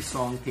Eva Marie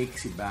song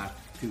takes you back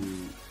to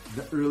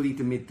the early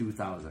to mid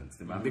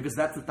 2000s, because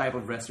that's the type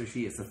of wrestler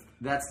she is.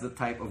 That's the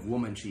type of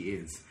woman she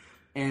is.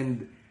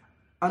 And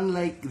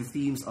unlike the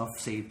themes of,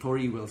 say,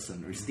 Tori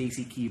Wilson or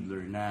Stacy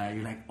Keibler, na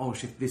you're like, oh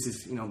shit, this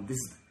is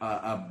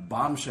a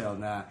bombshell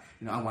na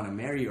I want to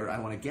marry or I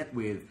want to get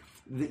with.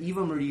 The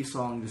Eva Marie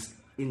song just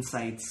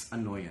incites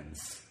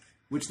annoyance,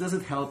 which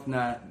doesn't help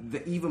na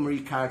the Eva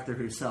Marie character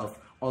herself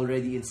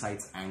already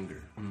incites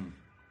anger.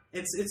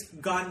 It's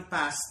gone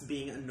past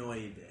being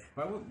annoyed.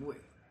 Why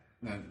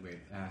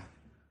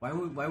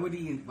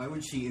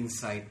would she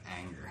incite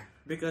anger?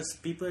 Because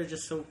people are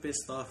just so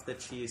pissed off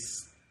that she's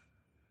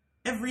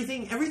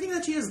everything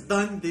that she has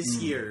done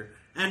this year,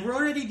 and we're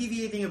already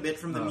deviating a bit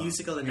from the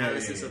musical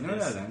analysis of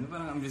this.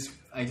 No,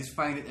 I just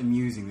find it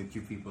amusing that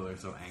you people are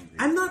so angry.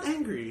 I'm not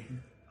angry.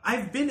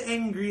 I've been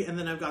angry and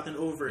then I've gotten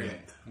over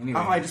it. Anyway.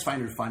 I just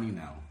find her funny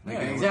now. Like,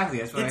 exactly.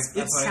 That's what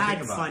it's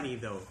sad funny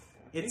though.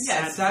 It's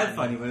sad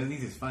funny, but at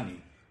least it's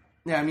funny.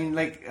 Yeah, I mean,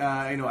 like,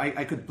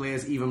 I could play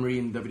as Eva Marie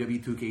in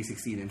WWE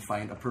 2K16 and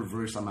find a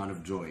perverse amount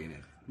of joy in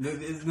it.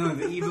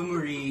 The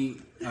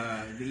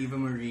Eva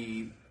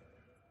Marie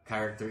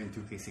character in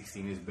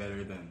 2K16 is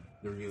better than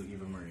the real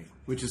Eva Marie.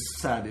 Which is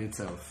sad in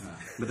itself.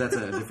 But that's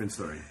a different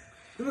story.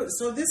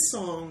 So this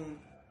song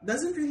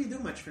doesn't really do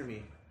much for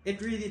me.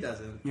 It really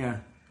doesn't. Yeah,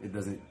 it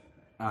doesn't.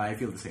 I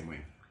feel the same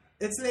way.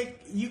 It's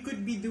like you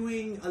could be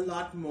doing a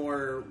lot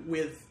more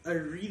with a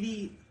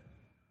really...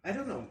 I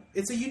don't know.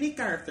 It's a unique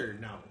character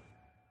now.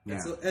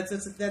 Yeah.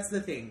 That's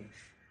the thing.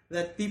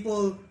 That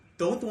people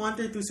don't want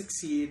her to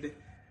succeed.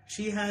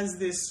 She has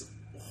this...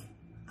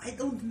 I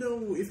don't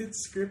know if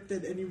it's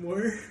scripted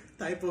anymore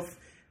type of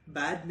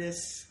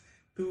badness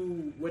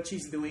to what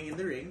she's doing in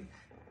the ring.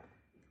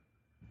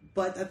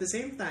 But at the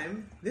same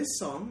time, this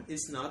song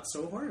is not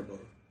so horrible.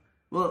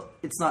 Well,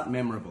 it's not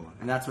memorable.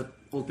 And that's what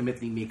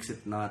ultimately makes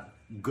it not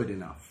good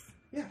enough.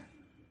 Yeah.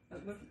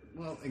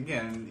 Well,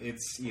 again,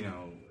 it's,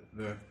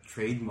 the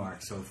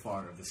trademark so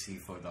far of the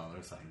C4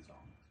 $ sign song.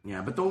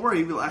 Yeah, but don't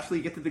worry, we'll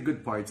actually get to the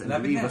good parts and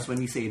believe us when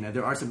we say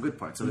there are some good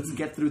parts. So let's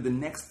get through the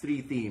next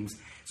 3 themes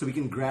so we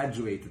can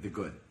graduate to the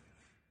good.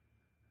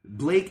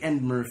 Blake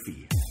and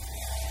Murphy.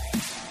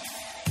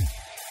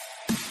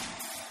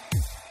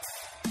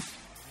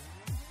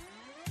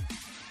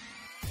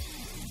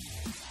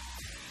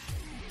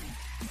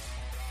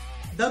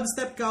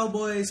 Dubstep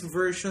Cowboys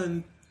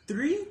version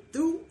 3?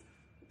 2?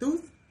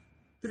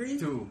 3?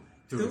 2.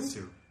 It's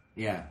 2.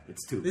 Yeah,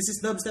 it's 2. This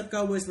is Dubstep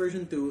Cowboys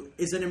version 2.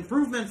 Is an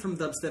improvement from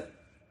Dubstep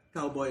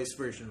Cowboys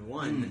version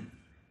 1.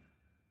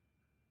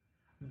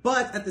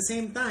 But at the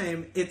same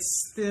time,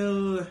 it's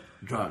still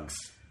drugs.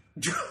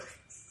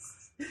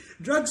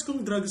 drugs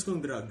kung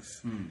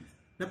drugs.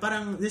 Na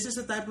parang, this is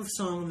a type of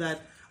song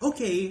that,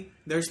 okay,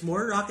 there's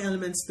more rock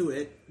elements to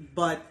it,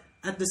 but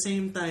at the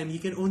same time, you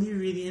can only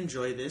really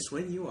enjoy this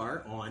when you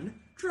are on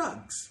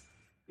drugs.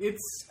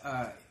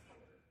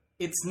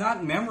 It's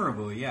not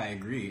memorable, yeah, I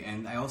agree.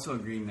 And I also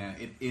agree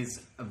that it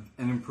is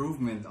an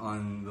improvement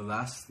on the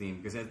last theme,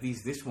 because at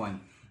least this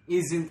one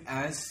isn't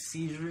as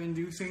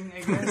seizure-inducing,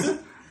 I guess.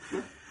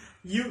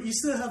 You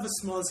still have a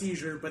small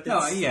seizure, but it's...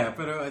 No, yeah,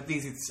 but at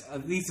least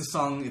the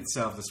song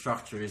itself, the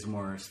structure is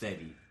more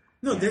steady.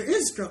 No, there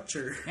is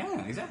structure.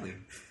 Yeah, exactly.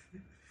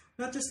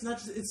 Not just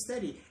it's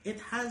steady. It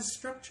has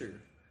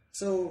structure.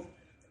 So,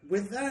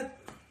 with that,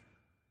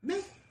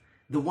 meh.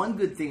 The one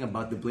good thing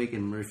about the Blake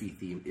and Murphy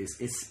theme is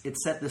it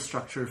set the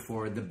structure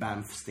for the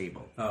Banff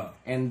stable. Oh.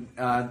 And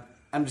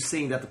I'm just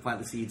saying that to plant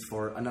the seeds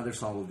for another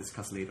song we'll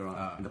discuss later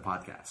on in the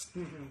podcast.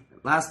 Mm-hmm.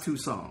 Last two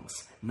songs.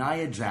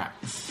 Nia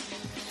Jax.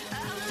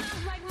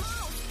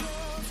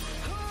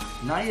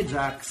 Nia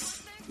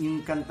Jax,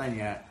 yung kanta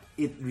niya,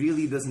 it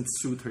really doesn't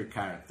suit her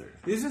character.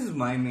 This is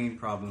my main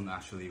problem,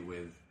 actually,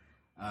 with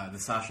the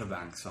Sasha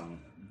Banks song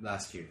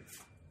last year.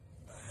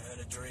 I had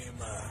a dream,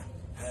 I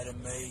had it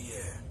made,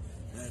 yeah.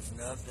 There's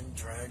nothing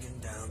dragging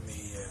down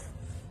me, yeah.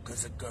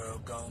 Cause a girl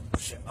gon'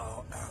 push it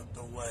all out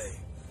the way.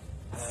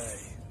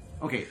 Hey.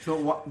 Okay,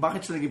 so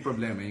bakit siya naging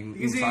problema yung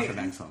Sasha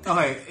Banks song?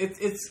 Okay,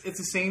 it's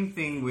the same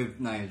thing with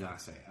Nia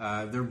Jax.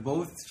 They're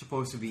both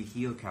supposed to be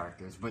heel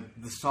characters, but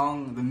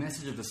the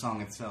message of the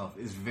song itself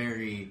is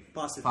very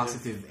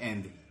positive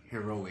and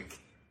heroic.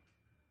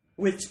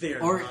 Which they're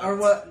not. Or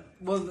what?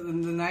 Well, the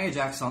Nia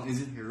Jax song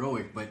isn't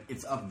heroic, but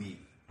it's upbeat.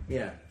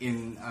 Yeah.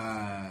 In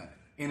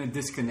a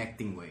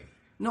disconnecting way.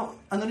 No,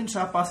 ano rin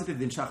siya, positive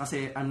din siya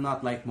kasi I'm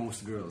not like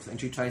most girls, and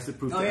she tries to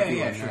prove to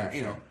everyone that,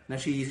 you know, that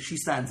she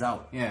stands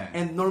out. Yeah.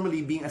 And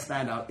normally being a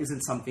standout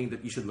isn't something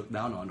that you should look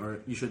down on,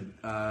 or you should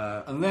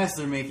unless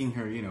they're making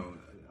her,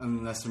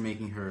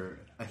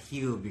 a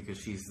heel because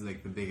she's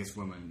like the biggest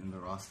woman in the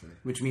roster.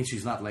 Which means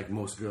she's not like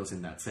most girls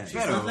in that sense.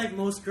 She's not like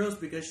most girls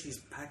because she's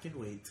packing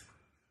weight.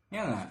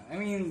 Yeah, I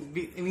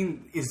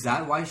mean, is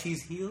that why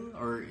she's heel,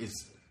 or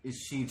is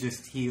she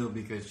just heel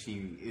because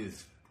she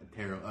is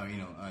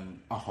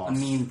a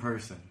mean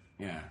person?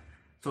 Yeah.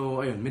 So,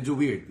 ayun, medyo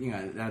weird. You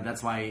know,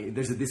 that's why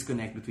there's a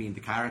disconnect between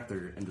the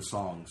character and the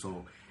song.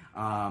 So,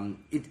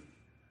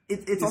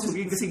 it's also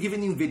weird because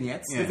given yung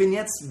vignettes, the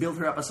vignettes build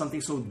her up as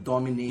something so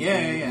dominating.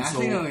 Yeah.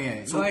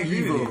 And so I agree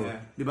evil. with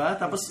you, Diba?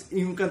 Tapos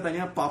yung kanta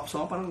niya, pop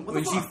song, parang what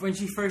the fuck? When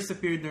she first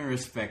appeared in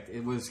Respect,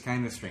 it was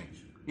kind of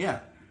strange.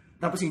 Yeah.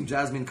 Tapos yung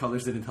Jasmine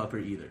colors didn't help her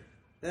either.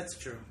 That's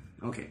true.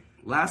 Okay.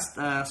 Last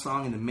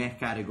song in the meh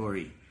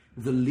category.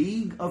 The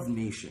League of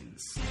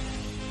Nations.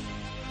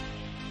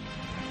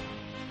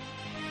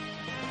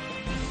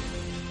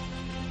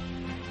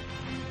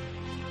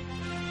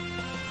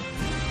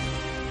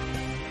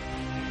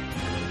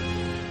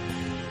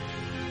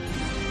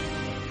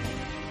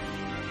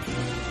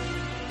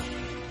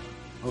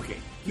 Okay,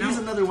 here's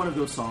another one of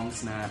those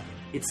songs na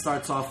it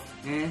starts off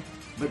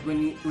but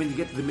when you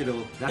get to the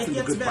middle, that's when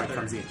the good part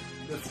comes in.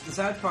 The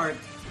sad part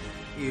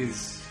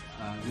is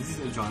this is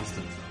a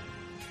Johnston song.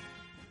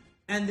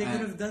 And they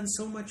could have done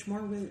so much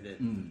more with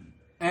it.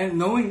 And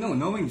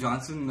knowing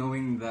Johnson,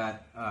 knowing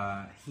that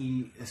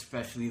he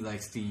especially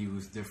likes to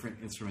use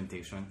different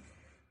instrumentation,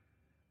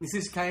 this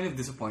is kind of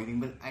disappointing,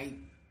 but I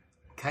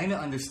kind of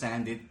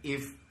understand it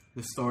if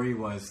the story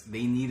was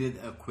they needed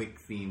a quick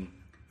theme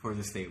for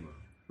the stable.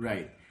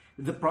 Right.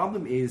 The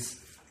problem is,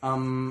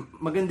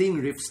 maganda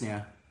yung riffs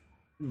niya,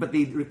 but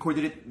they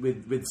recorded it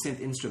with synth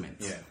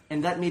instruments. Yeah.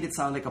 And that made it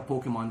sound like a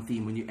Pokemon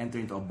theme when you enter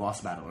into a boss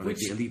battle, or Which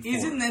like the Elite Four.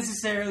 isn't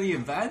necessarily a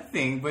bad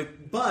thing, but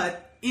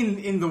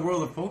in the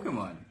world of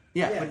Pokemon.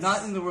 Yeah. Yes. But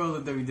not in the world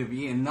of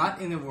WWE, and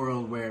not in a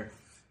world where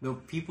the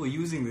people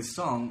using this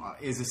song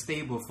is a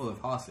stable full of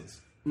hosses.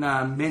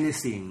 Na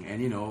menacing and,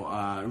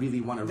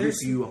 really want to rip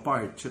you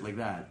apart, shit like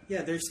that.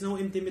 Yeah, there's no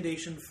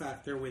intimidation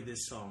factor with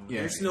this song.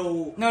 Yeah. There's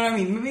no... No, I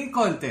mean, may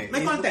konti.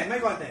 May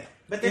konti.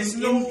 But there's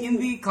in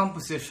the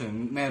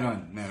composition,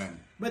 meron.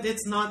 But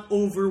it's not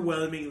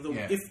overwhelming. Though.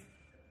 Yeah.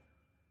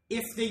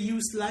 If they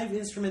used live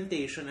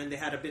instrumentation and they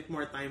had a bit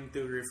more time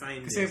to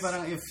refine Kasi this...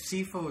 parang if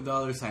Sifo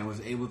 $sign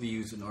was able to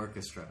use an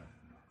orchestra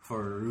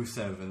for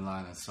Rusev and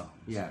Lana's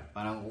songs, Yeah.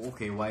 parang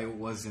okay, why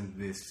wasn't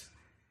this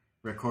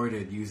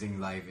recorded using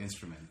live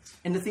instruments?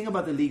 And the thing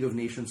about the League of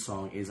Nations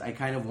song is I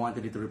kind of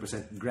wanted it to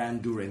represent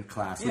grandeur and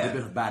class with a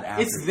bit of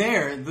badassery. It's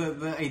there.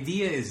 The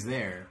idea is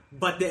there.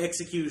 But the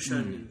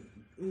execution...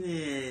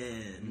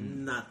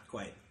 not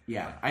quite.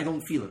 Yeah, I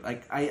don't feel it.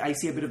 Like I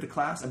see a bit of the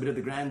class, a bit of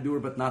the grandeur,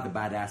 but not the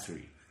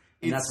badassery.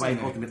 And that's why it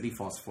ultimately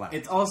falls flat.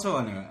 It's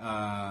also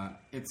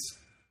it's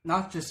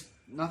not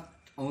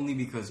only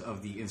because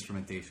of the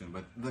instrumentation,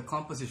 but the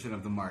composition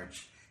of the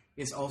march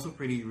is also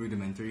pretty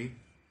rudimentary.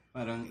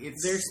 Parang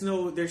There's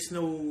no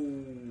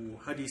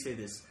how do you say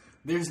this?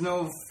 There's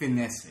no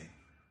finesse.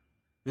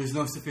 There's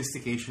no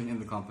sophistication in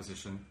the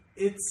composition.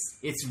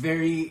 It's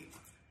very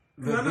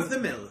run of the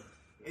mill.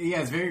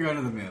 Yeah, it's very run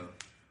of the mill.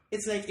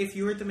 It's like if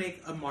you were to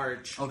make a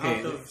march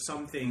out of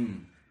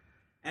something,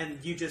 and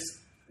you just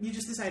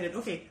decided,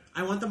 okay,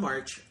 I want the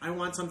march. I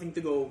want something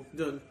to go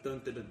dun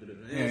dun dun dun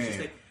dun. And it's just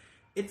like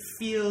it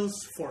feels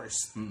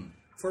forced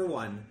for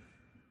one,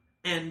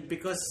 and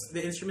because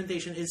the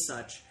instrumentation is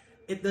such,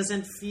 it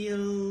doesn't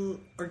feel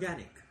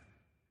organic.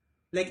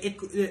 Like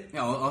it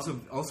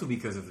also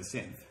because of the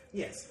synth.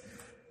 Yes,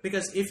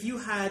 because if you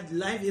had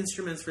live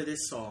instruments for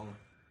this song,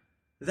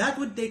 that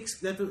would take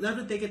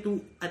it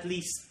to at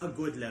least a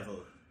good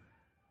level.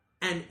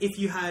 And if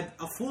you had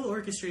a full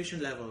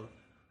orchestration level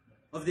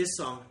of this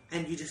song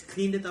and you just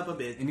cleaned it up a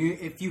bit, and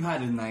if you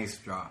had a nice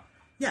drop,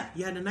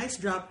 you had a nice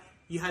drop,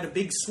 you had a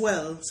big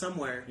swell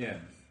somewhere. Yeah,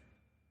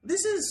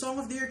 this is Song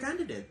of the Year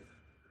candidate.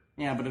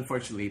 Yeah, but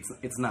unfortunately,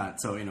 it's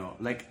not. So,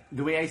 like,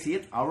 the way I see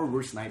it, our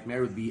worst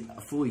nightmare would be a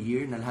full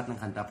year na lahat ng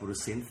kanta puro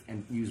synth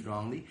and used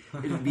wrongly.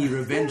 It would be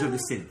Revenge of the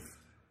Synth.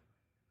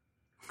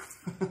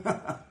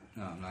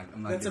 No,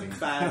 I'm not That's giving a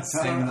bad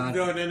song.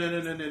 No.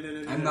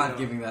 I'm not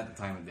giving that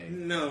the time of day.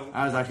 No.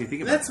 I was actually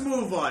thinking Let's about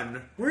move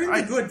on.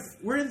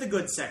 We're in the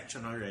good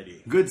section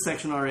already. Good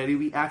section already.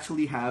 We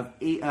actually have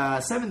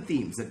 7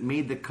 themes that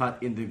made the cut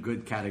in the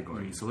good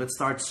category. So let's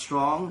start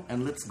strong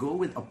and let's go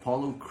with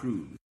Apollo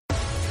Crews.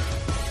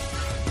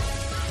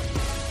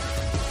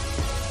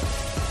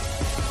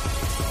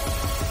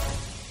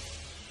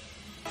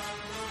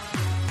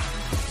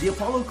 The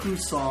Apollo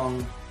Crews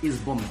song is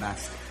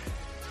bombastic.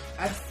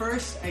 At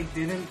first, I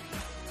didn't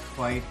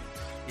quite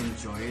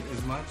enjoy it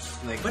as much.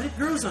 But it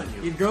grows on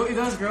you. It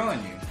does grow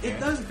on you. It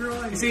does grow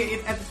on you.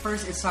 See, at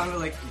first, it sounded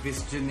like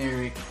this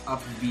generic,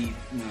 upbeat,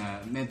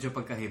 medyo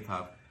pagka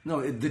hip-hop. No,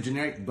 the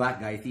generic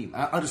black guy theme.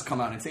 I'll just come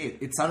out and say it.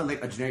 It sounded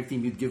like a generic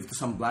theme you'd give to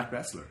some black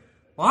wrestler.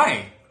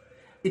 Why?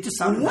 It just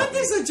sounded What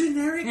is a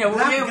generic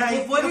black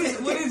guy? What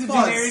is a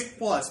generic...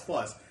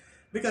 Pause.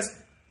 Because...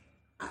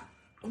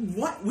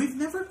 What? We've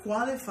never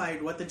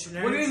qualified what the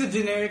generic... What is a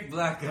generic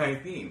black guy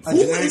theme? Who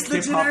is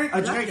the generic black guy?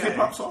 A generic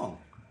hip-hop song.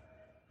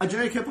 A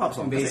generic hip-hop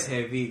song. Bass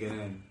heavy,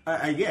 ganun.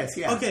 I guess,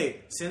 yeah.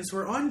 Okay, since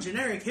we're on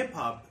generic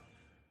hip-hop...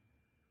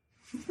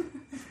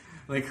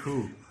 Like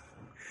who?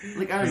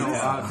 Like, I don't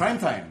know, Crime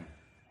Time.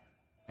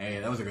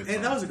 Hey, that was a good song.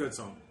 Hey, that was a good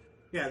song.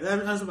 Yeah,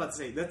 I was about to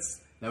say, that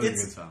was a good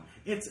song.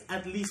 It's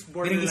at least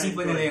borderline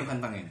Pinag-isipan nila yung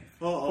kantang yun.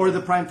 Or the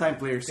Primetime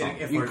Player song.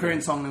 Yung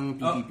current song ng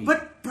PPP.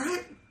 But,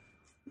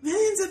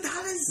 Millions of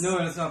Dollars... No,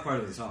 that's not part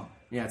of the song.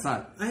 Yeah, it's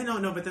not. I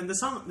know, but then the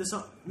song...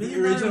 The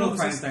original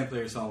Primetime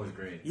Player song was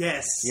great.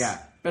 Yes. Yeah.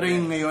 Pero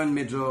yung ngayon,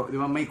 medyo, di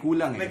ba, may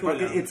kulang eh. May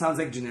kulang. It sounds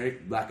like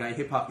generic black guy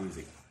hip-hop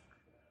music.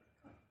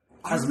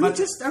 Are we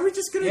just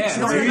gonna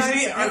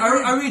generalize?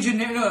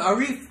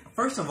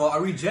 First of all,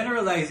 are we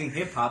generalizing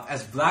hip hop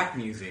as black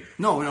music?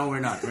 No,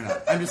 we're not.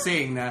 I'm just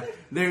saying that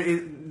there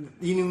is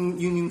yun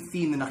yung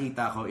theme na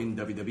nakita ko in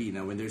WWE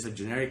na when there's a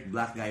generic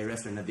black guy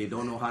wrestler that they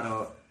don't know how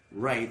to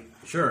write.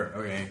 Sure,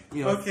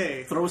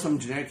 okay. Throw some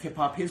generic hip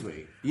hop his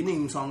way. Yun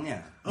yung song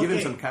niya. Give him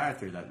some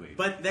character that way.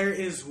 But there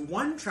is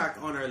one track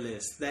on our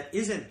list that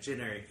isn't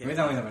generic hip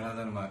hop. Wait,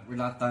 we're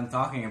not done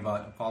talking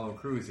about Apollo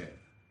Crews yet.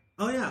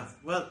 Oh yeah,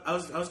 well I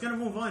was gonna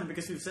move on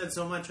because we've said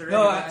so much already.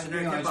 No, about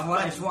generic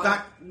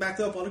hip-hop. Back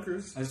to Apollo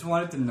Crews. I just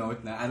wanted to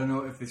note that I don't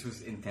know if this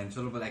was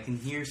intentional, but I can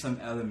hear some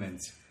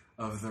elements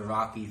of the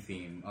Rocky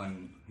theme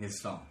on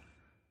his song.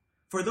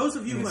 For those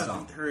of you who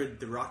haven't heard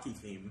the Rocky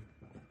theme,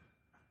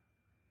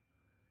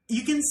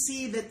 you can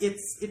see that it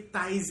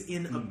ties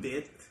in a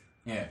bit.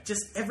 Yeah.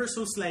 Just ever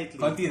so slightly.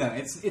 Konti lang.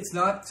 It's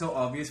not so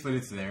obvious, but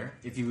it's there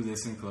if you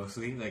listen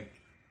closely.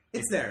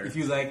 It's there. If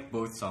you like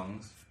both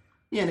songs.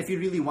 Yeah, and if you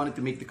really wanted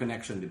to make the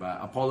connection,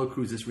 diba, Apollo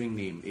Crews' ring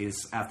name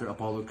is after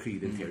Apollo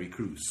Creed and Terry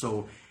Crews.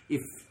 So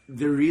if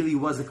there really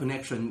was a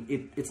connection,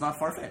 it's not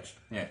far-fetched.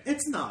 Yeah.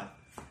 It's not.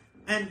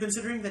 And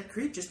considering that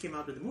Creed just came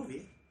out with a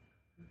movie.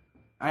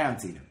 I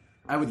haven't seen it.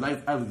 I would love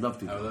to. I would love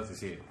to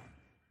see it.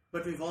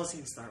 But we've all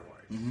seen Star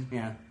Wars. Mm-hmm.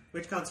 Yeah.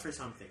 Which counts for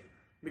something.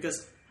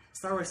 Because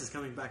Star Wars is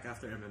coming back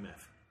after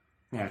MMF.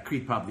 Yeah,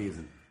 Creed probably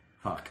isn't.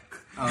 Fuck.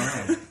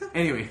 Alright.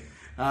 Anyway,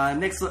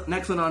 next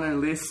one on our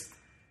list,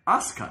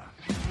 Asuka.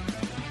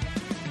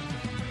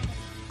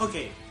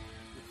 Okay,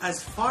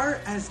 as far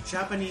as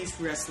Japanese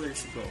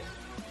wrestlers go,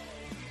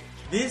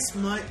 this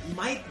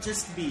might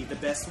just be the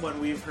best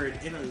one we've heard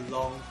in a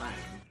long time.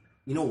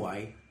 You know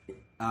why?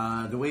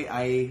 The way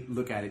I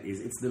look at it is,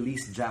 it's the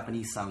least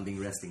Japanese sounding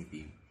wrestling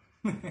theme.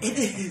 It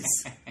is.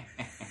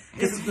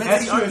 That's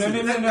true.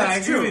 No. I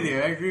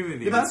agree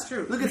with you. That's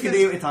true. Look at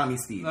Hideo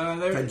Itami's theme.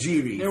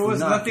 Tajiri. There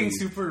was Funaki. nothing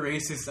super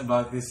racist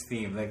about this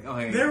theme.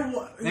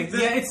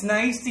 It's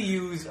nice to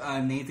use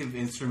native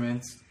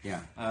instruments.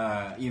 Yeah.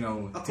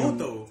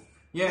 Akoto.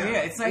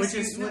 Yeah. It's nice.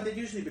 Which is what it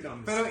usually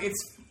becomes. But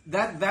it's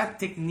that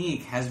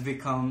technique has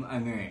become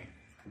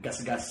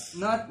gas.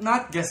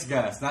 Not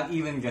gas. Not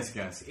even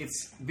gas.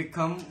 It's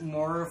become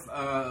more of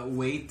a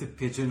way to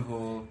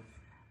pigeonhole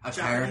a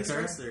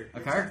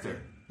character.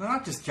 No,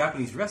 not just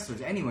Japanese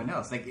wrestlers, anyone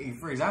else. Like,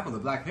 for example, the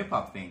black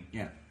hip-hop thing.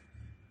 Yeah.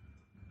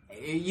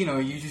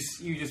 You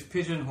just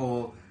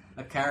pigeonhole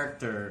a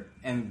character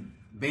and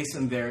based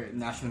on their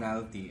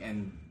nationality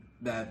and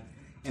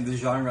and the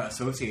genre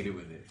associated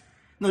with it.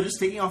 No, just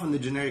taking off on the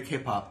generic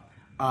hip hop.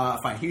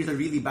 Fine, here's a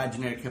really bad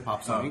generic hip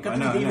hop song.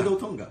 Oh, David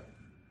Otunga.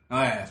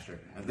 Oh yeah, that's true.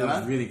 That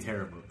was really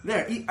terrible.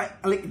 There,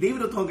 like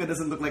David Otunga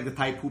doesn't look like the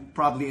type who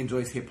probably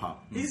enjoys hip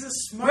hop. He's a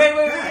smart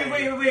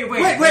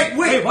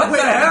Wait! What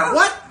the hell?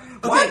 What?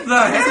 What the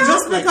hell?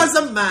 Just because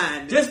a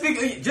man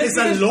is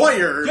a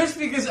lawyer, just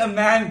because a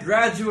man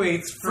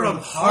graduates from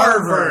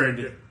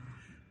Harvard,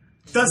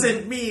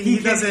 doesn't mean he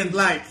doesn't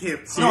like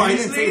hip hop. No, I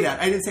didn't say that.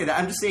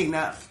 I'm just saying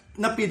that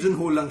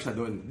na-pigeonhole lang siya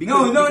dun.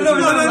 No.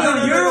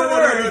 Your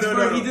words,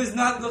 where he does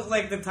not look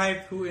like the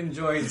type who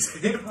enjoys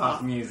hip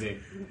hop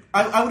music.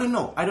 I wouldn't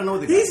know. I don't know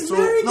the guy. He's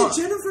married to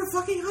Jennifer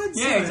fucking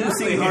Hudson. Yeah,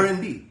 exactly. Who sings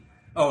R&B.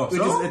 Oh,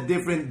 which is a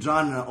different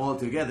genre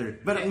altogether.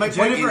 But my point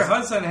Jennifer is,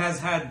 Hudson has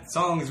had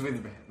songs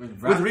with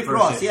Rick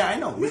Ross. Yeah, I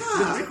know. With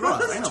Rick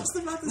Ross, I know. Just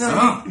about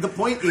the The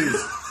point is,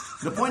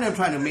 the point I'm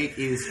trying to make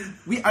is,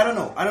 I don't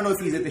know if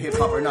he's into hip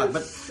hop or not,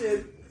 but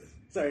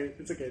sorry,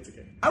 it's okay.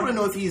 I don't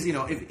know if he's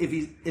if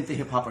he's into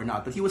hip hop or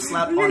not. But he was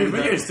slapped on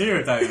You're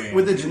stereotyping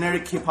with the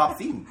generic hip hop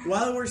theme.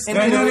 While we're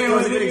And No,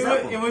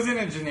 it it wasn't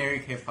a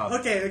generic hip hop.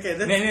 okay.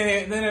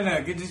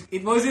 No.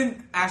 It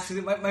wasn't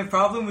actually. My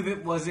problem with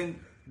it wasn't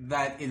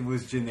that it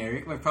was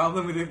generic. My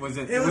problem with it was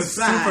that it was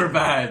super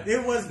bad.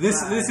 It was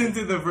bad. Listen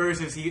to the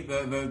verses.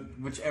 The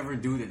whichever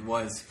dude it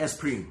was.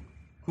 Esprime.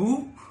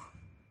 Who?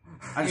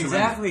 I just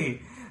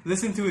Exactly.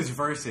 Listen to his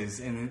verses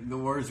and the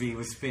words he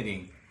was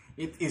spitting.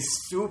 It is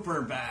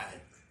super bad.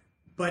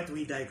 But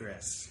we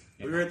digress.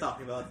 We were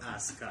talking about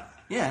Asuka.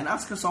 Yeah, and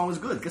Asuka's song was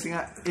good because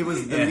it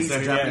was the least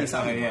Japanese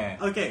song.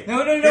 Okay.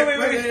 No,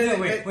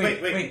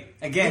 wait.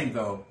 Again,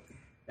 though.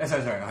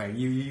 Sorry. Okay,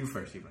 you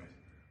first.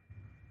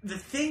 The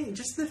thing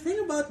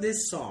about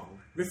this song,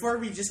 before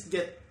we just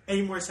get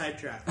any more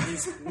sidetracked,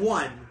 is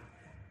one,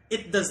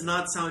 it does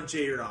not sound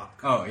J-Rock.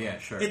 Oh, yeah,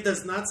 sure. It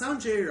does not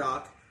sound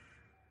J-Rock.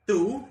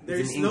 Two,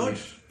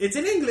 It's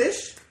in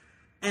English.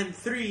 And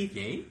three,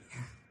 Yay?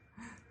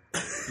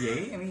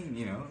 Yay? I mean,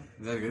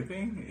 is that a good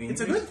thing?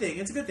 It's a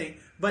good thing.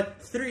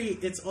 But three,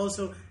 it's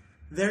also,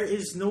 there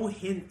is no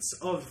hints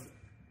of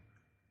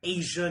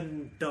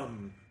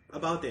Asian-dom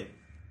about it.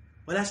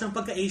 Wala siyang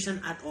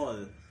pagka-Asian at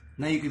all.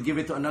 Now you could give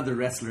it to another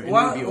wrestler and it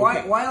While would be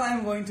okay. while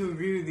I'm going to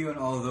agree with you on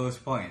all those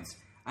points,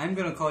 I'm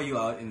going to call you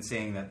out in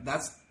saying that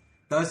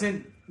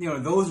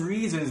those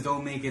reasons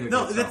don't make it a good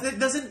song. That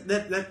doesn't,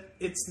 that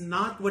it's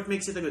not what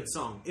makes it a good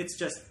song. It's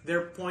just,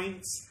 they're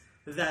points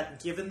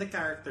that, given the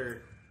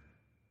character,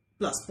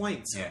 plus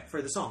points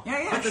for the song.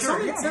 But the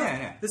song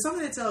itself, the song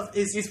in itself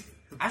is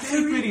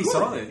actually pretty good.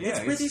 solid. Yeah, it's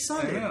pretty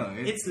solid.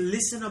 It's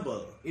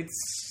listenable.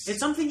 It's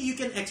something you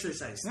can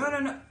exercise.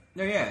 No.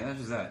 Yeah, not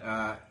just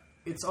that.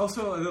 It's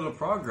also a little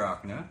prog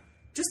rock, no?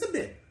 Just a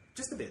bit.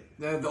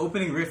 The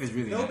opening riff is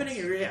really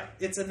nice.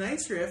 It's a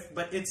nice riff,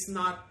 but it's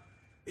not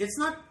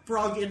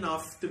prog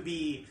enough to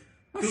be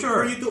sure.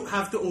 for you to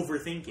have to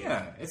overthink it.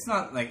 Yeah, it's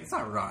not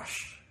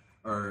Rush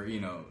or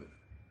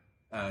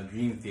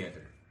Dream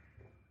Theater.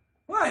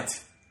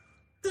 What?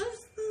 I'm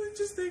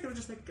just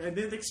like I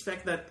didn't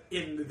expect that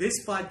in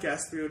this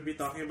podcast we would be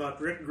talking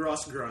about Rick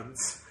Ross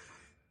grunts,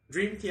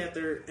 Dream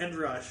Theater, and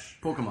Rush,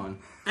 Pokemon.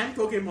 and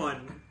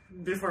Pokemon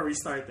before we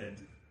started,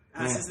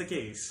 as is the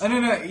case. Oh,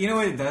 no. You know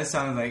what it does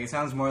sound like? It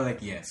sounds more like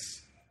Yes.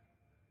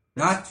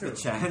 Not true. the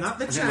chant. Not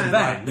the The chant.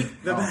 band.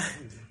 The Oh.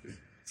 band.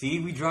 See,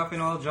 we drop in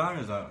all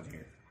genres out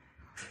here.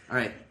 All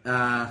right.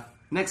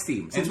 Next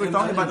team. Since And we're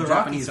talking about the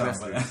Japanese Rocky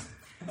song, wrestlers.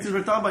 Since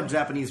we're talking about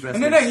Japanese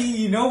wrestlers. No.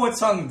 You know what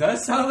song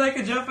does sound like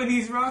a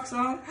Japanese rock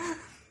song?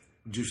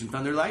 Jushin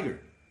Thunder Liger.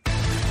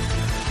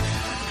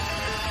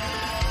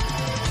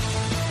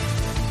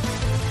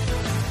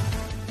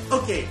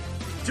 Okay,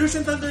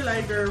 Jushin Thunder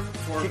Liger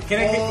for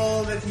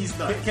all that he's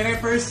done. Can I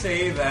first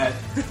say that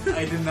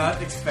I did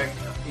not expect,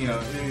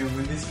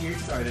 when this year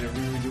started,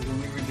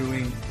 when we were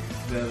doing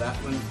the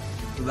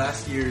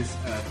last year's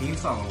theme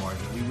song award,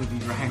 that we would be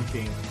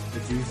ranking the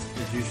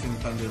Jushin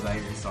Thunder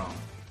Liger song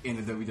in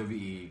the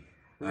WWE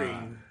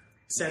ring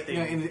setting.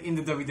 in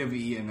the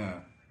WWE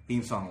and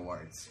theme song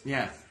awards.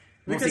 Yeah.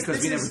 Mostly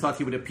because we never thought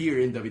he would appear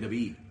in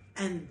WWE.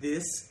 And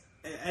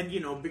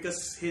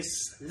because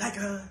his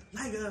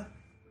Liger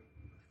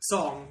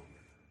song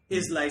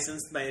is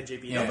licensed by a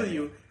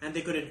JPW, and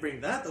they couldn't bring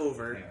that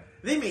over,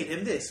 they made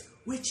him this,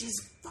 which is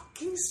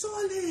fucking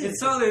solid. It's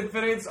solid,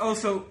 but it's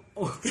also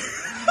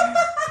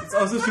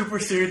super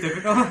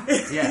stereotypical.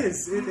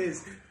 It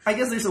is. I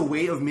guess there's a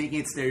way of making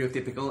it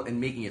stereotypical and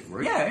making it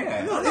work.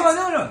 Yeah. No.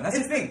 That's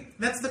the thing.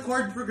 That's the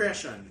chord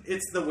progression.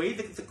 It's the way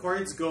that the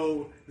chords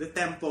go, the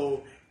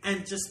tempo,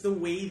 and just the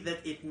way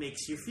that it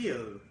makes you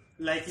feel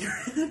like you're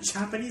in a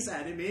Japanese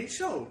anime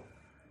show.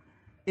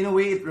 In a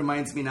way, it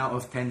reminds me now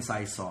of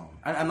Tensai's song.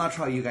 I'm not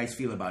sure how you guys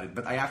feel about it,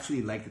 but I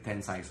actually like the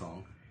Tensai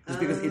song. Just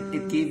because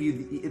it gave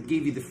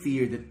you the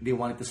fear that they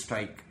wanted to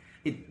strike.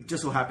 It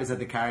just so happens that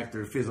the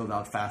character fizzled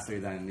out faster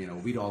than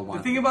we'd all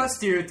want. The thing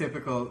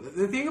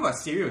about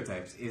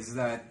stereotypes is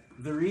that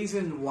the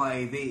reason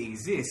why they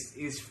exist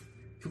is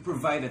to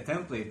provide a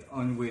template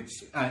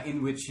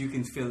in which you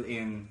can fill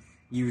in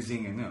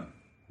using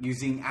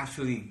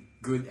actually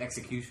good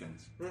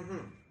executions.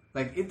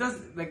 Like it does.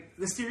 Like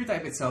the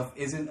stereotype itself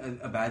isn't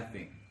a bad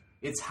thing.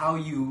 It's how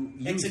you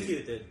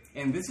execute it.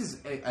 And this is,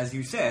 as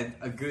you said,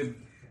 a good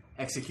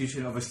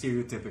execution of a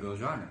stereotypical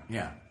genre.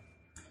 Yeah.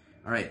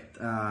 All right.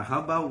 How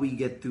about we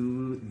get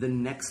to the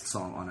next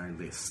song on our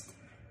list?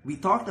 We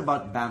talked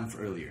about Banff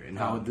earlier and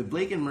how the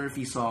Blake and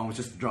Murphy song was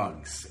just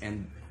drugs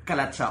and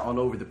kalacha all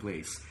over the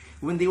place.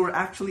 When they were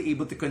actually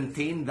able to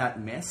contain that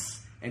mess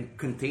and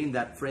contain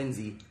that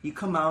frenzy, you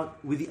come out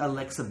with the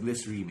Alexa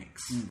Bliss remix.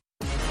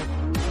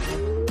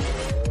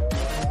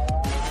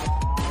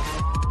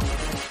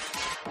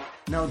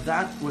 Now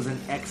that was an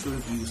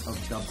excellent use of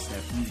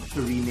dubstep to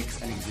remix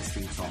an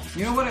existing song.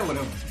 You know what I would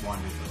have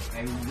wanted though?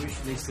 I wish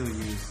they still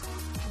used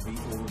the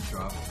old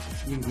drop.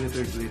 Yung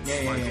glitter glitz.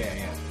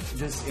 Yeah.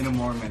 Just in a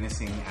more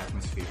menacing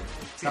atmosphere.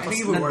 Tapos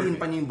nandiin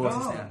pa niya yung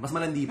boses niya. Mas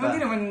malandi pa. No,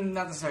 hindi naman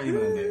not necessarily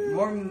malandi.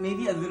 More,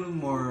 maybe a little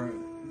more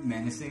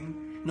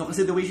menacing. No,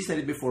 kasi the way she said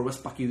it before was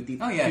pa-cutie.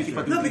 Oh yeah, cutie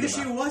sure. patuti, No, because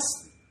diba?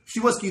 she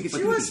was cutie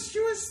patuti.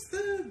 She was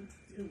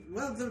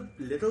the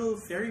little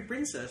fairy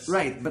princess.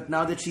 Right, but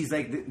now that she's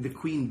like the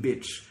queen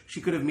bitch,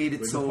 she could have made it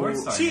With so... the porn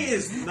star She name.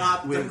 is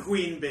not the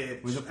queen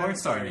bitch. With a porn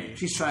star name.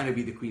 She's trying to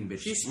be the queen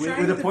bitch. She's with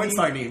trying a to porn be-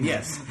 star name,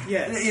 yes.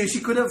 Yes.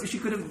 She could have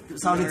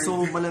sounded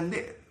so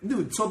malandi.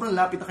 Dude, sobrang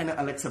lapit na kay ng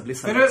Alexa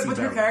Bliss. But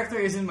her character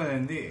isn't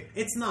malandi.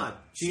 It's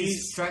not. She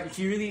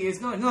really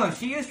is. No,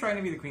 she is trying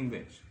to be the queen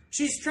bitch.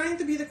 She's trying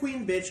to be the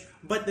queen bitch,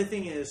 but the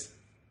thing is,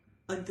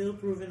 until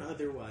proven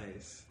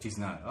otherwise, She's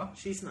not. Oh,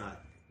 she's not.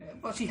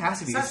 well, she has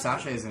to be.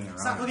 Sasha isn't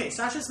around. Okay,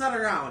 Sasha's not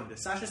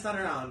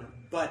around,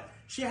 but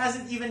she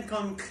hasn't even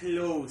come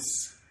close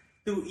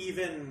to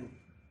even,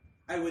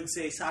 I would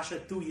say, Sasha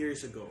 2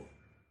 years ago.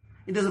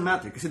 It doesn't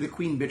matter, because the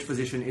queen bitch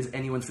position is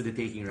anyone's for the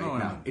taking right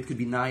now. No. It could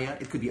be Naya,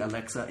 it could be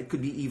Alexa, it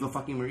could be Eva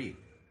fucking Marie.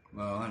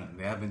 Well, I don't know.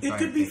 They haven't. It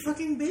could be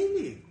fucking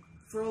Bailey,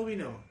 for all we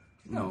know.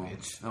 No,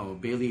 bitch. No,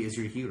 Bailey is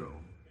your hero.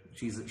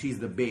 She's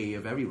the bae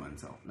of everyone,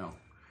 so no.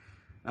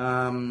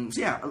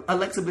 So yeah,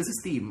 Alexa Bliss's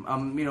theme.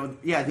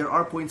 There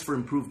are points for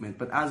improvement,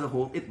 but as a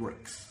whole, it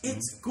works.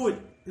 It's good.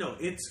 No,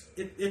 it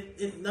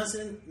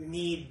doesn't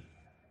need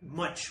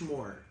much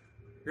more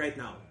right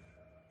now.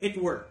 It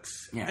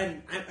works. Yeah.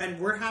 And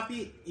we're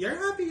happy. You're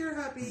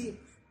happy.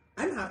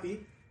 I'm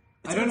happy.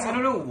 I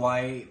don't know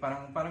why.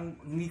 Parang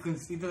hindi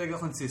talaga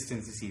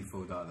consistent si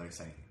Sifo the other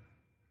side.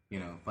 You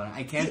know, but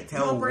I can't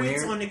tell He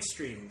operates where on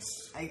extremes.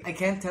 I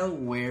can't tell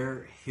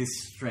where his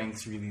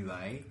strengths really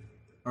lie.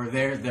 Or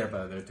there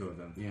are two of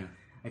them. Yeah.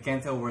 I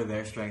can't tell where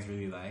their strengths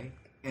really lie.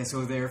 And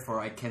so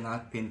therefore I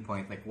cannot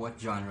pinpoint like what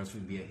genres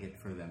would be a hit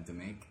for them to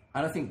make.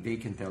 I don't think they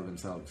can tell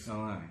themselves.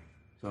 Oh,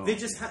 So They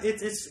just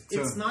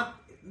it's not,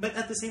 but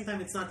at the same time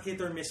it's not hit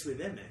or miss with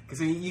them.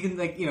 because you can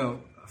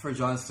for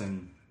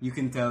Johnston you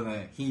can tell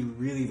that he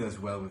really does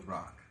well with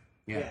rock.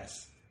 yeah.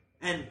 Yes,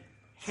 and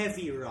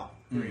heavy rock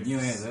riffs.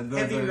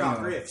 The Rock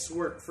riffs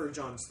work for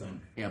Johnston.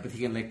 Yeah, but he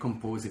can like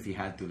compose if he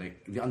had to,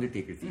 like the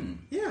Undertaker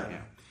theme. Yeah.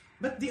 Yeah.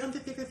 But the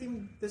Undertaker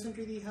theme doesn't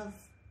really have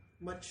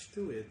much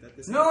to it. At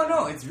the same No,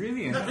 time. it's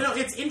really No,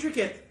 it's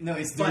intricate. No,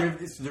 it's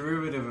but- it's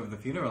derivative of the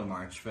funeral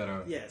march,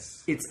 pero Yes,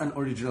 It's an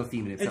original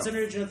theme in itself. it's an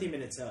original theme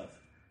in itself.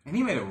 and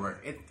he made it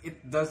work.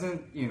 It doesn't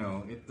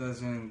it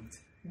doesn't.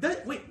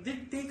 Wait,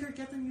 did Taker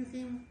get a new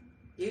theme?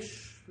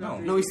 Ish? No.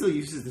 No, he still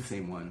uses the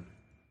same one.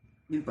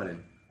 Yun pa rin.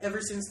 Ever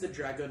since the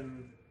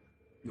Dragon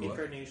The what?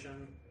 incarnation.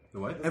 The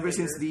what? Ever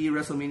since the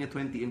WrestleMania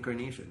 20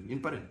 incarnation. Yun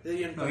pa rin.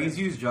 No, he's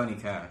used Johnny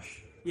Cash.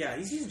 Yeah,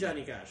 he's used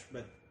Johnny Cash,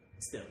 but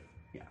still.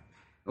 Yeah.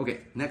 Okay,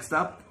 next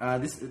up,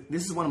 this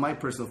is one of my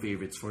personal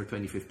favorites for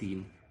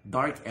 2015,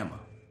 Dark Emma.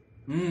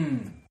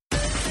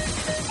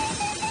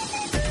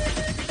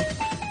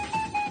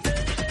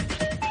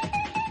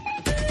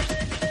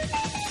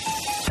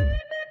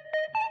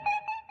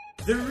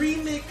 The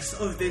remix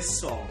of this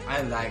song,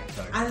 I like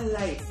Dark. I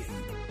like it.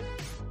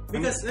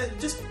 Because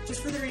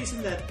just for the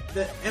reason that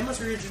the Emma's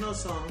original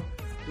song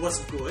was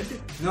good.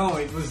 No,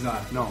 it was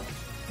not. No.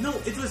 No,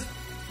 it was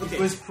okay.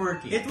 It was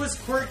quirky. It was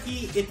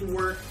quirky, it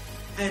worked,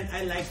 and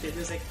I liked it. It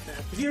was like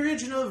the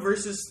original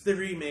versus the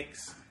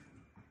remix.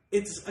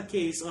 It's a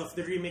case of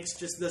the remix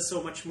just does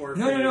so much more.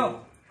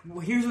 No. Well,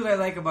 here's what I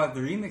like about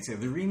the remix.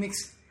 The remix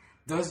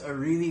does a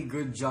really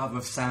good job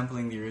of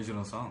sampling the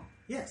original song.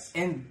 Yes.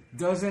 And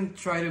doesn't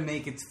try to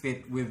make it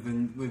fit with the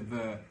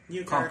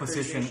New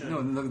composition.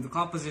 characterization. No, the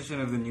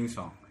composition of the new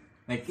song.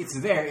 Like it's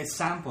there, it's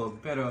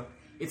sampled, pero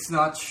it's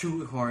not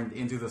shoehorned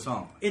into the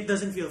song. It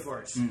doesn't feel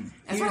forced.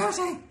 That's what I was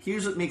saying.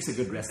 Here's what makes a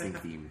good wrestling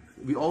theme.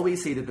 We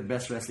always say that the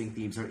best wrestling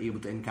themes are able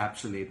to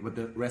encapsulate what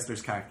the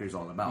wrestler's character is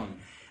all about.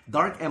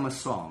 Dark Emma's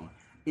song,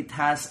 it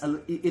has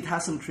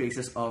some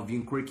traces of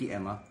yung quirky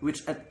Emma,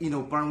 which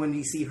parang when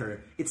we see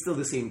her, it's still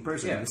the same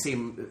person, Yeah. the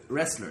same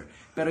wrestler.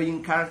 Pero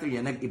yung character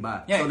niya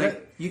nag-iba. Yeah, so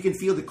like you can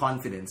feel the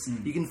confidence,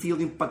 you can feel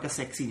yung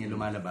pagka-sexy niya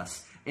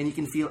lumalabas, and you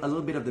can feel a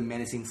little bit of the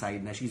menacing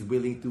side na she's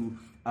willing to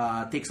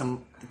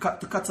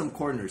cut some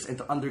corners and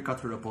to undercut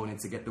her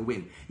opponents to get the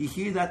win. You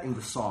hear that in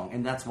the song,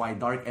 and that's why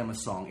Dark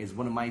Emma's song is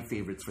one of my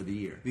favorites for the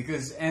year.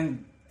 Because,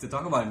 and to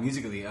talk about it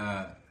musically,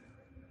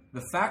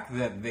 the fact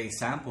that they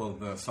sampled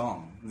the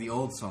song, the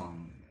old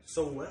song,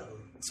 so well.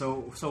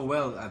 So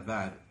well at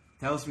that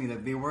tells me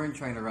that they weren't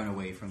trying to run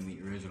away from the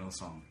original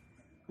song.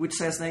 Which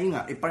says na yun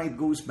nga, it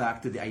goes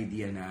back to the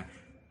idea na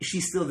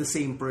she's still the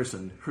same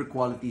person. Her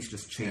qualities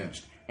just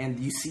changed. Yeah. And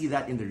you see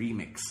that in the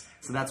remix.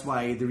 So that's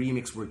why the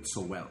remix worked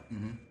so well.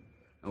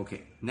 Mm-hmm.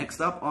 Okay,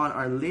 next up on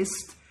our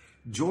list,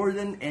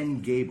 Jordan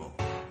and Gable.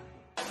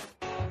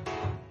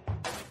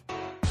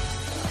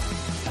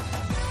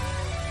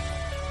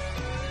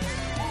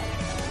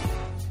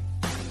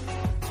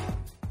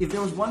 If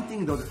there was one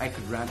thing though that I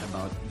could rant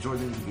about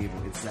Jordan and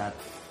Gable, it's that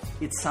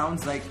it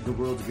sounds like the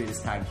world's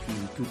greatest tag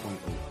team 2.0.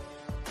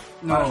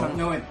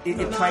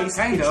 It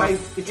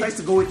tries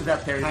to go into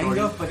that territory. Kind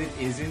of, but it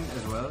isn't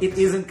as well. It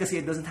isn't because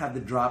it doesn't have the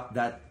drop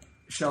that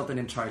Shelton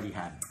and Charlie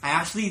had. I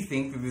actually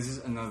think that this is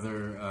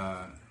another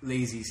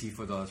lazy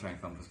C4 dollar sign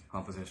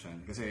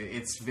composition because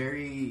it's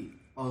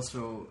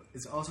also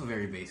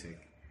very basic,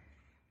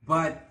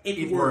 but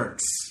it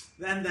works.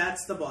 And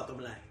that's the bottom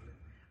line.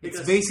 It's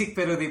basic,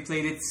 pero they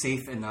played it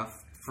safe enough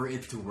for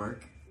it to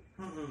work.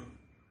 Mm-hmm.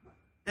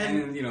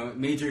 And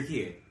major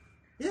key.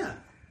 Yeah,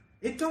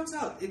 it comes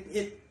out.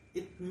 It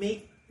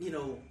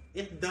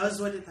does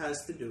what it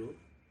has to do.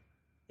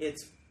 It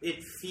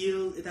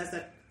has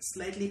that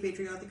slightly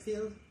patriotic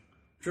feel.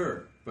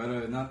 Sure,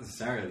 but not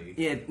necessarily.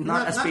 Yeah,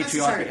 not as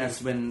patriotic as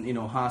when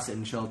Haas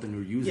and Shelton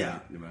were using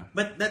it. Diba?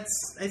 But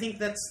I think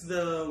that's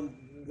the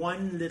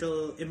one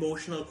little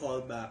emotional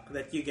callback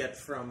that you get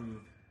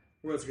from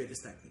World's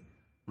Greatest Tag Team.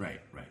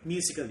 Right.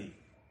 Musically.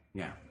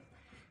 Yeah.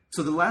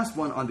 So the last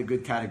one on the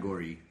good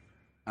category,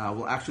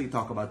 we'll actually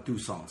talk about two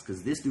songs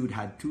because this dude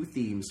had two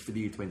themes for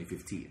the year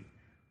 2015.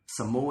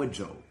 Samoa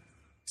Joe.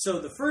 So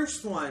the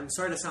first one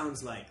sort of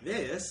sounds like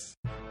this.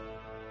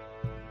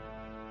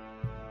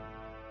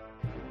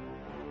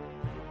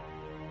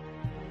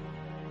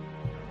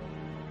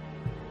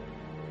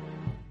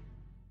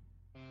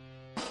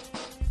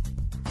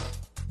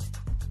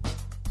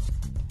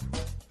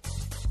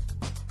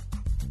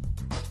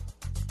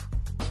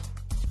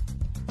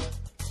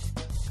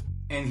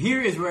 And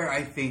here is where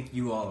I think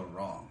you all are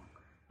wrong.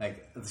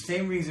 Like, the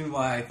same reason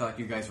why I thought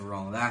you guys were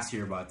wrong last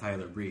year about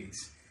Tyler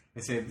Breeze. I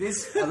said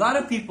a lot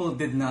of people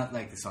did not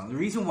like this song. The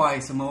reason why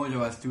Samoa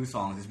Joe has two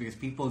songs is because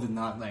people did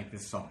not like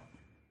this song.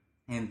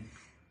 And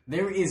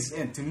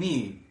to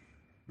me,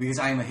 because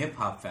I am a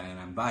hip-hop fan and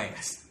I'm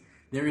biased,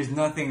 there is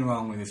nothing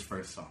wrong with this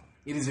first song.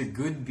 It is a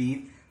good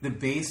beat. The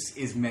bass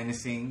is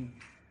menacing.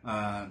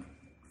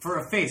 For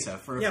a face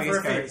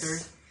character.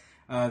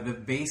 The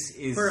bass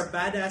is... For a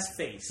badass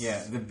face.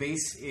 Yeah, the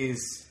bass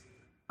is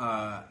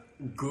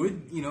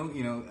good,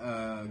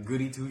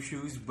 goody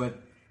two-shoes,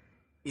 but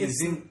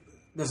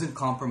doesn't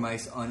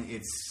compromise on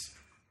its,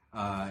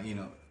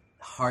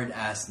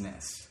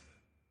 hard-assness.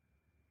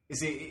 You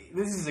see,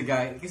 this is a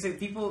guy... Because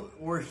people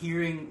weren't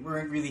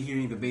really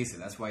hearing the bass,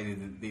 and that's why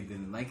they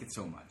didn't like it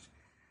so much.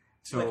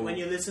 So but when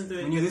you listen to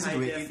it with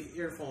high-def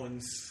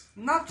earphones...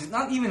 Not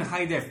even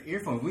high-def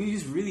earphones. When you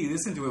just really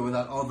listen to it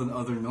without all the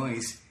other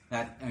noise...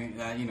 that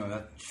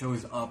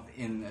shows up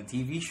in a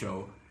TV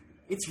show,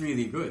 it's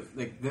really good.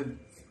 Like the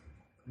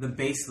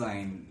bass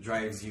line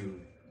drives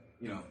you,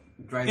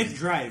 It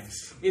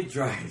drives.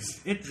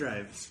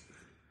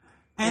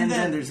 And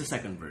then there's a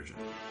second version.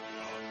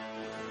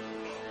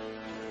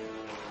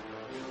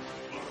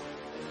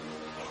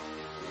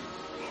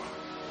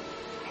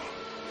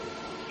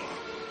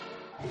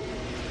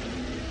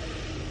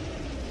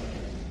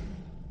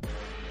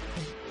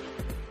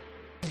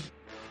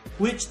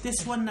 Which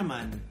this one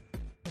naman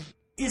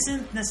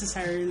isn't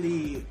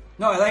necessarily...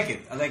 No, I like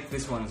it. I like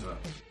this one as well.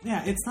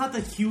 Yeah, it's not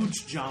a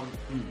huge jump.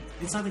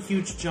 It's not a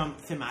huge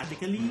jump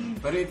thematically.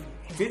 But it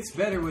fits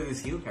better with his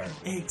heel character.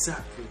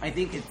 Exactly. I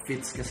think it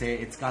fits because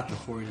it's got the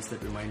horns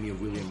that remind me of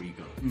William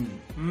Regal.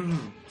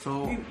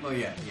 So... Well,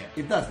 yeah.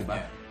 It does,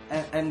 diba?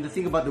 Yeah. And the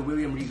thing about the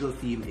William Regal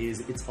theme is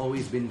it's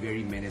always been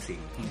very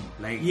menacing.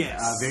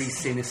 Very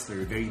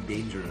sinister, very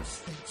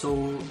dangerous.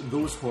 So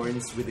those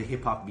horns with the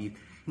hip-hop beat...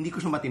 Hindi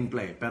ko siya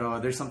matimpla eh, pero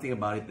there's something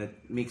about it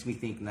that makes me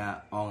think na,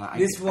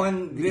 he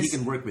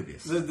can work with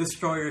this. The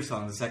Destroyer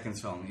song, the second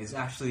song, is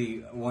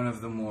actually one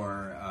of the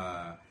more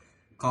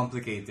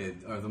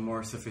complicated or the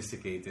more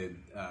sophisticated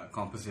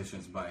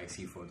compositions by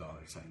C4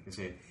 Dollar Sign.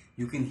 Kasi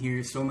you can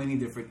hear so many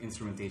different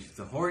instrumentations.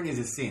 The horn is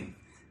a synth,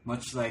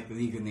 much like the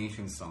League of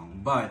Nations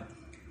song, but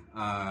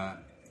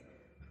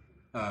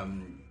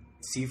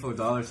C4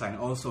 Dollar Sign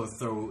also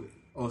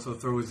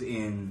throws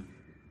in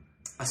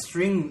a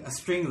string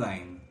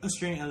line. A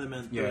string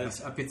element.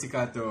 Yes, a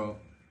pizzicato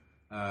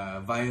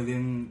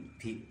violin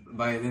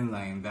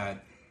line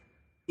that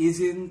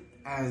isn't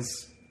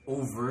as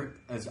overt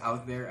as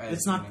out there as...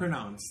 It's not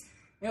pronounced.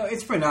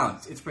 It's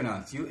pronounced.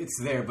 It's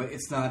there, but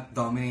it's not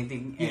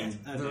dominating. And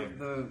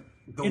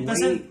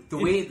the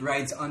way it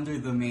rides under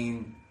the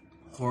main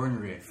horn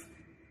riff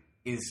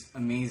is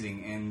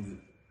amazing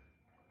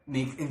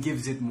and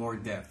gives it more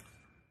depth.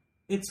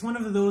 It's one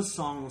of those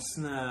songs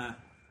na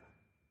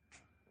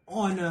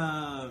on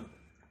a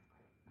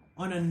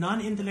on a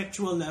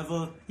non-intellectual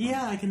level,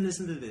 yeah, I can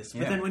listen to this.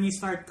 But then when you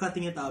start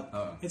cutting it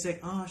up, it's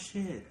like, oh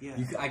shit, yeah.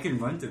 I can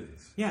run to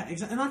this. Yeah,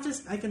 exactly. Not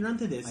just I can run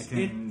to this. I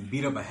can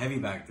beat up a heavy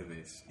bag to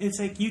this. It's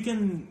like you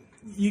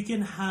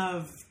can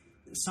have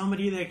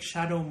somebody like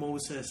Shadow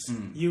Moses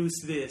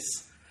use this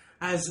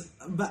as,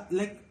 but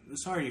like,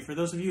 sorry for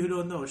those of you who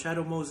don't know,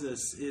 Shadow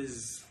Moses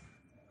is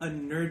a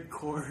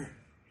nerdcore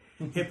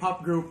hip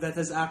hop group that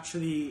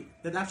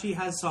actually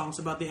has songs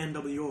about the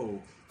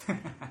NWO.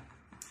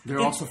 They're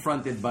also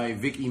fronted by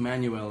Vic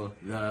Emanuel,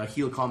 the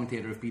heel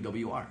commentator of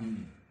PWR.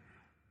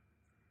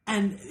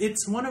 And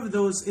it's one of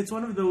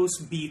those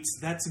beats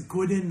that's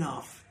good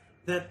enough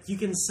that you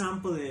can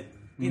sample it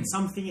in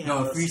something else.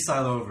 No,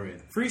 freestyle over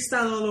it.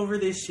 Freestyle all over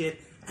this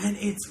shit, and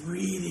it's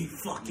really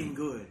fucking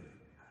good.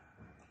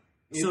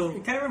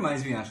 It kind of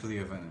reminds me actually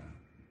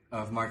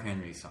of Mark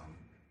Henry's song.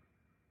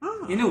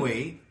 Oh. In a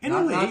way. In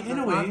a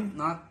way.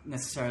 Not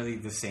necessarily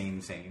the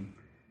same.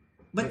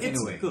 But it's in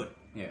a way. good.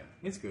 Yeah,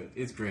 it's good.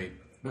 It's great.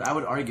 But I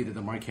would argue that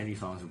the Mark Henry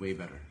song is way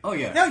better. Oh,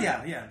 yeah. Oh,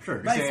 yeah. Sure.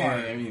 By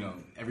far.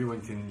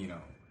 Everyone can,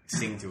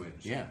 sing to it.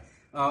 Yeah.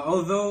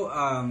 Although,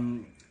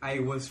 I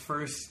was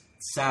first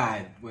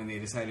sad when they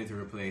decided to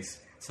replace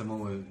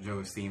Samoa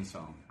Joe's theme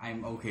song.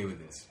 I'm okay with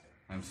this.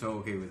 I'm so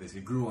okay with this.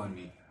 It grew on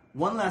me.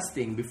 One last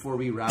thing before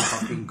we wrap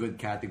up in good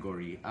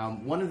category.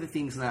 One of the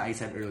things that I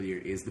said earlier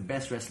is the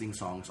best wrestling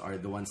songs are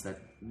the ones that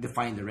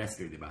define the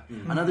wrestler, diba?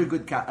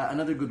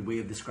 Another good way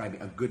of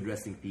describing a good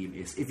wrestling theme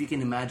is if you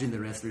can imagine the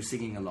wrestler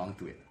singing along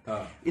to it.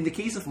 In the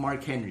case of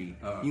Mark Henry,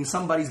 yung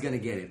Somebody's Gonna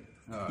Get It,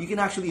 you can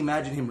actually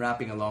imagine him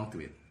rapping along to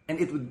it. And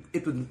it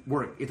would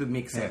work. It would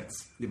make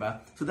sense, diba?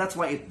 So that's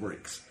why it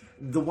works.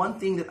 The one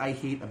thing that I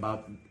hate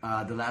about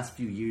the last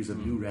few years of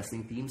new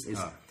wrestling themes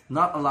is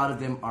not a lot of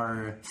them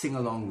are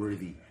sing-along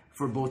worthy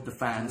for both the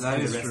fans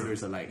and the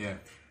wrestlers alike. Yeah.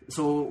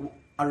 So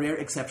a rare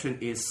exception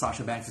is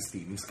Sasha Banks'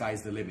 theme,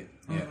 Sky's the Limit.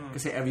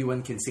 Because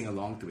everyone can sing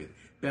along to it.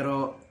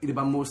 Pero,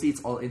 diba, mostly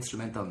it's all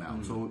instrumental now.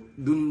 So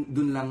dun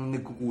lang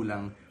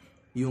nagkukulang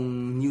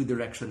yung new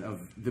direction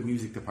of the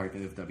music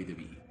department of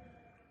WWE.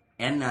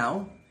 And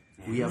now,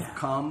 we have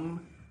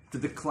come to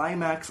the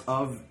climax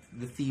of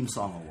the Theme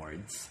Song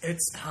Awards.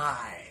 It's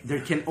time.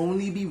 There can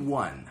only be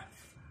one.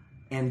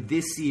 And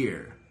this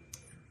year,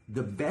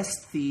 the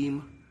best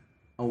theme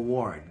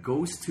award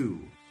goes to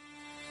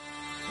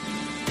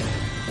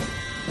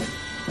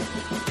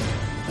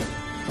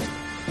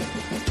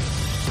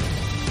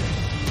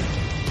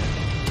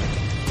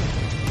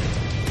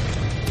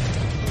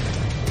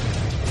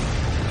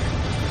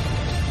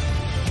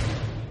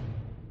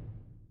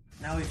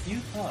Now, if you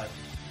thought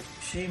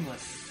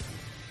Sheamus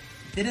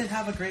didn't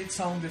have a great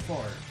song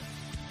before,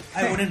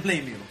 I wouldn't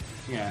blame you.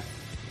 Yeah.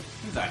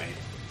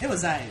 It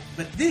was I.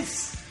 But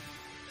this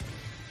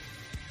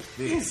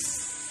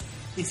is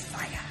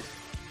fire.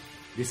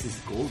 This is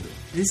golden.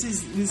 This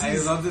is. I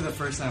loved it the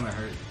first time I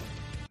heard it.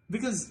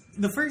 Because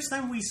the first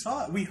time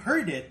we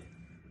heard it,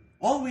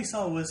 all we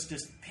saw was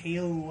just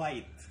pale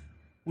white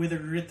with a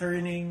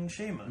returning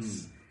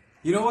Sheamus.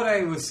 You know what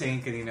I was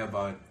saying kanina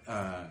about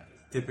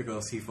typical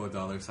CFO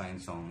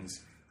 $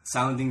 songs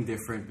sounding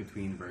different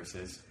between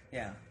verses?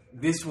 Yeah.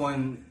 This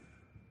one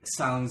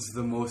sounds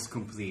the most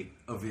complete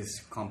of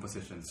his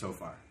composition so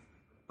far.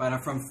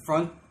 But from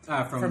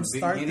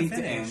start beginning to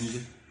to finish,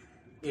 end,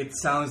 it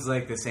sounds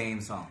like the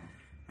same song.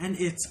 And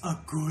it's a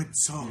good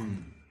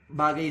song.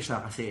 Bagay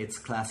siya kasi it's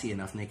classy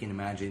enough na you can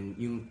imagine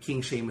yung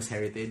King Sheamus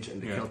heritage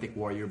and the Celtic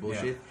Warrior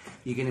bullshit.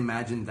 You can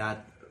imagine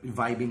that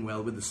vibing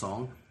well with the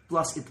song.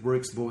 Plus, it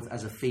works both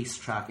as a face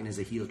track and as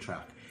a heel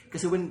track.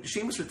 Because when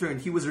Sheamus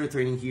returned, he was a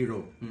returning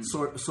hero,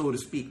 so to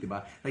speak,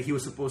 diba? Like he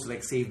was supposed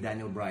to save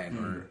Daniel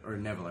Bryan or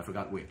Neville, I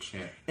forgot which.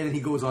 Yeah. And then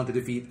he goes on to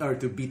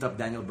beat up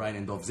Daniel Bryan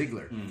and Dolph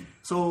Ziggler.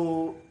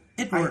 So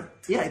it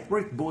worked. It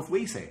worked both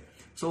ways.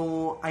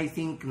 So I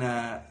think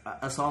na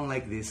a song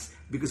like this,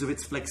 because of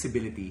its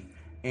flexibility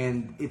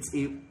and its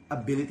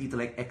ability to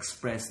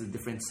express the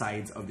different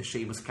sides of the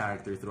Sheamus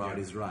character throughout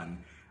his run,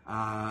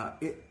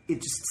 it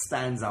just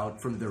stands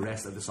out from the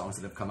rest of the songs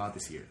that have come out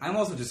this year. I'm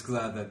also just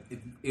glad that it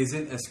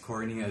isn't as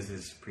corny as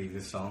his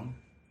previous song.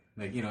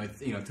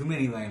 Too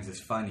Many Lines is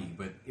funny,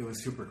 but it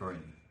was super corny.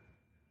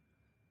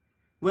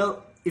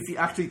 Well, if you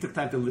actually took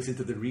time to listen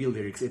to the real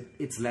lyrics,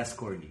 it's less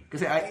corny.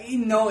 Because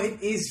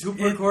it is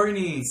super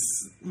corny.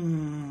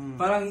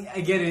 Parang,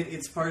 I get it,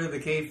 it's part of the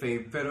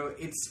kayfabe, pero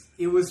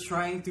it was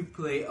trying to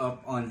play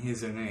up on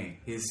his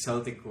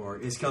Celtic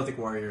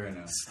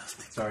Warrior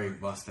sorry,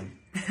 Boston.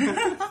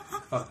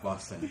 Fuck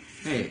Boston.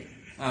 Hey.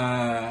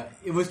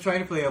 It was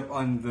trying to play up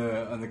on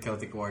the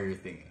Celtic Warrior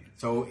thing.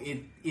 So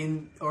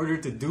in order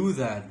to do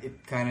that,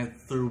 it kind of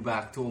threw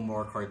back to a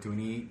more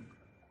cartoony.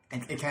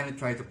 And it kind of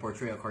tried to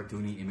portray a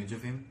cartoony image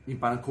of him. Yung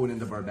parang Conan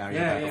the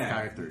Barbarian type of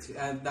character.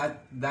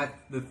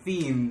 The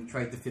theme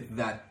tried to fit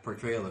that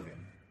portrayal of him.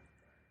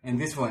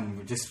 And this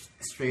one just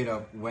straight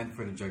up went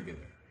for the jugular.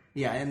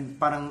 Yeah, and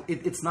parang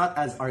it's not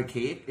as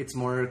archaic, it's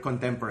more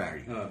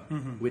contemporary.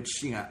 Which,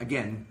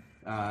 again...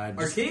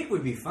 archaic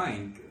would be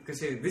fine, because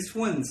this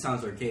one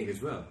sounds archaic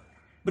as well.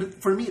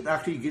 But for me, it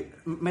actually...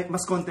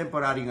 Mas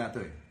contemporary nga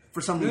to eh.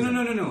 for some reason.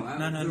 No.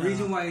 No. The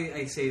reason why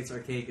I say it's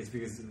archaic is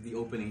because of the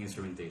opening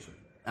instrumentation.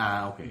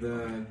 Okay.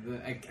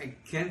 I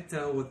can't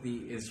tell what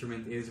the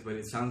instrument is, but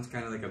it sounds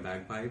kind of like a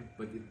bagpipe.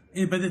 But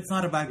it's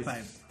not a bagpipe.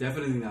 It's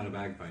definitely not a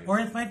bagpipe. Or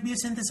it might be a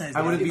synthesizer.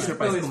 I wouldn't be No,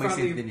 surprised it's kung may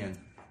probably- synth din yan.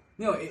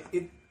 No,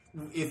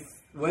 if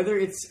whether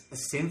it's a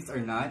synth or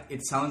not,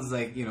 it sounds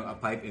like a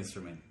pipe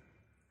instrument,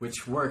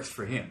 which works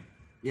for him.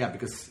 Yeah,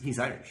 because he's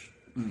Irish.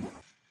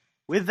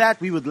 With that,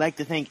 we would like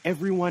to thank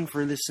everyone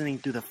for listening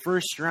to the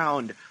first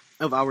round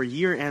of our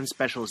year-end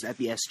specials at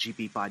the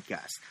SGP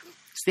podcast.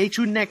 Stay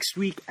tuned next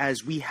week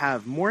as we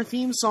have more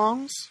theme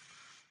songs,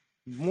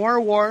 more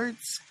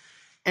awards,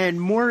 and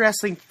more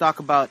wrestling to talk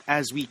about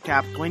as we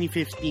cap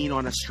 2015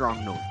 on a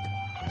strong note.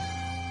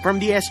 From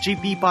the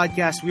SGP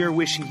podcast, we are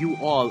wishing you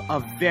all a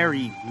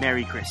very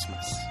Merry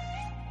Christmas.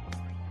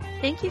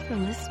 Thank you for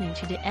listening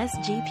to the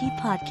SGP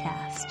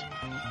podcast.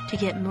 To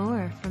get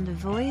more from the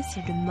voice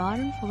of the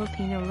modern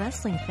Filipino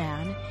wrestling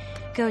fan,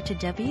 go to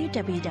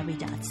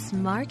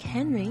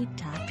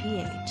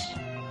www.smarkhenry.ph.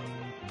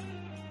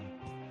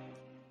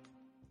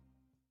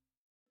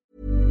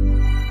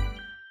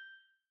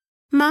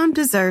 Mom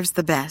deserves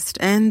the best,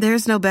 and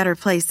there's no better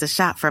place to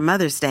shop for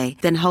Mother's Day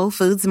than Whole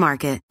Foods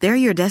Market. They're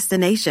your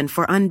destination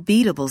for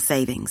unbeatable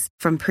savings,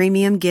 from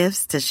premium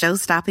gifts to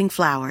show-stopping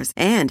flowers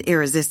and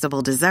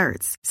irresistible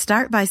desserts.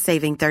 Start by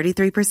saving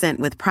 33%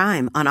 with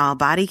Prime on all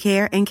body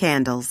care and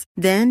candles.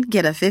 Then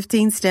get a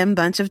 15-stem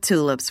bunch of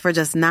tulips for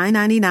just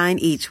 $9.99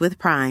 each with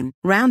Prime.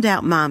 Round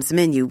out Mom's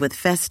menu with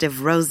festive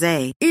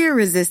rosé,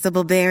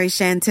 irresistible berry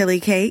chantilly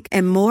cake,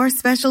 and more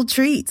special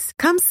treats.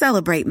 Come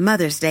celebrate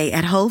Mother's Day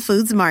at Whole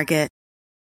Foods Market.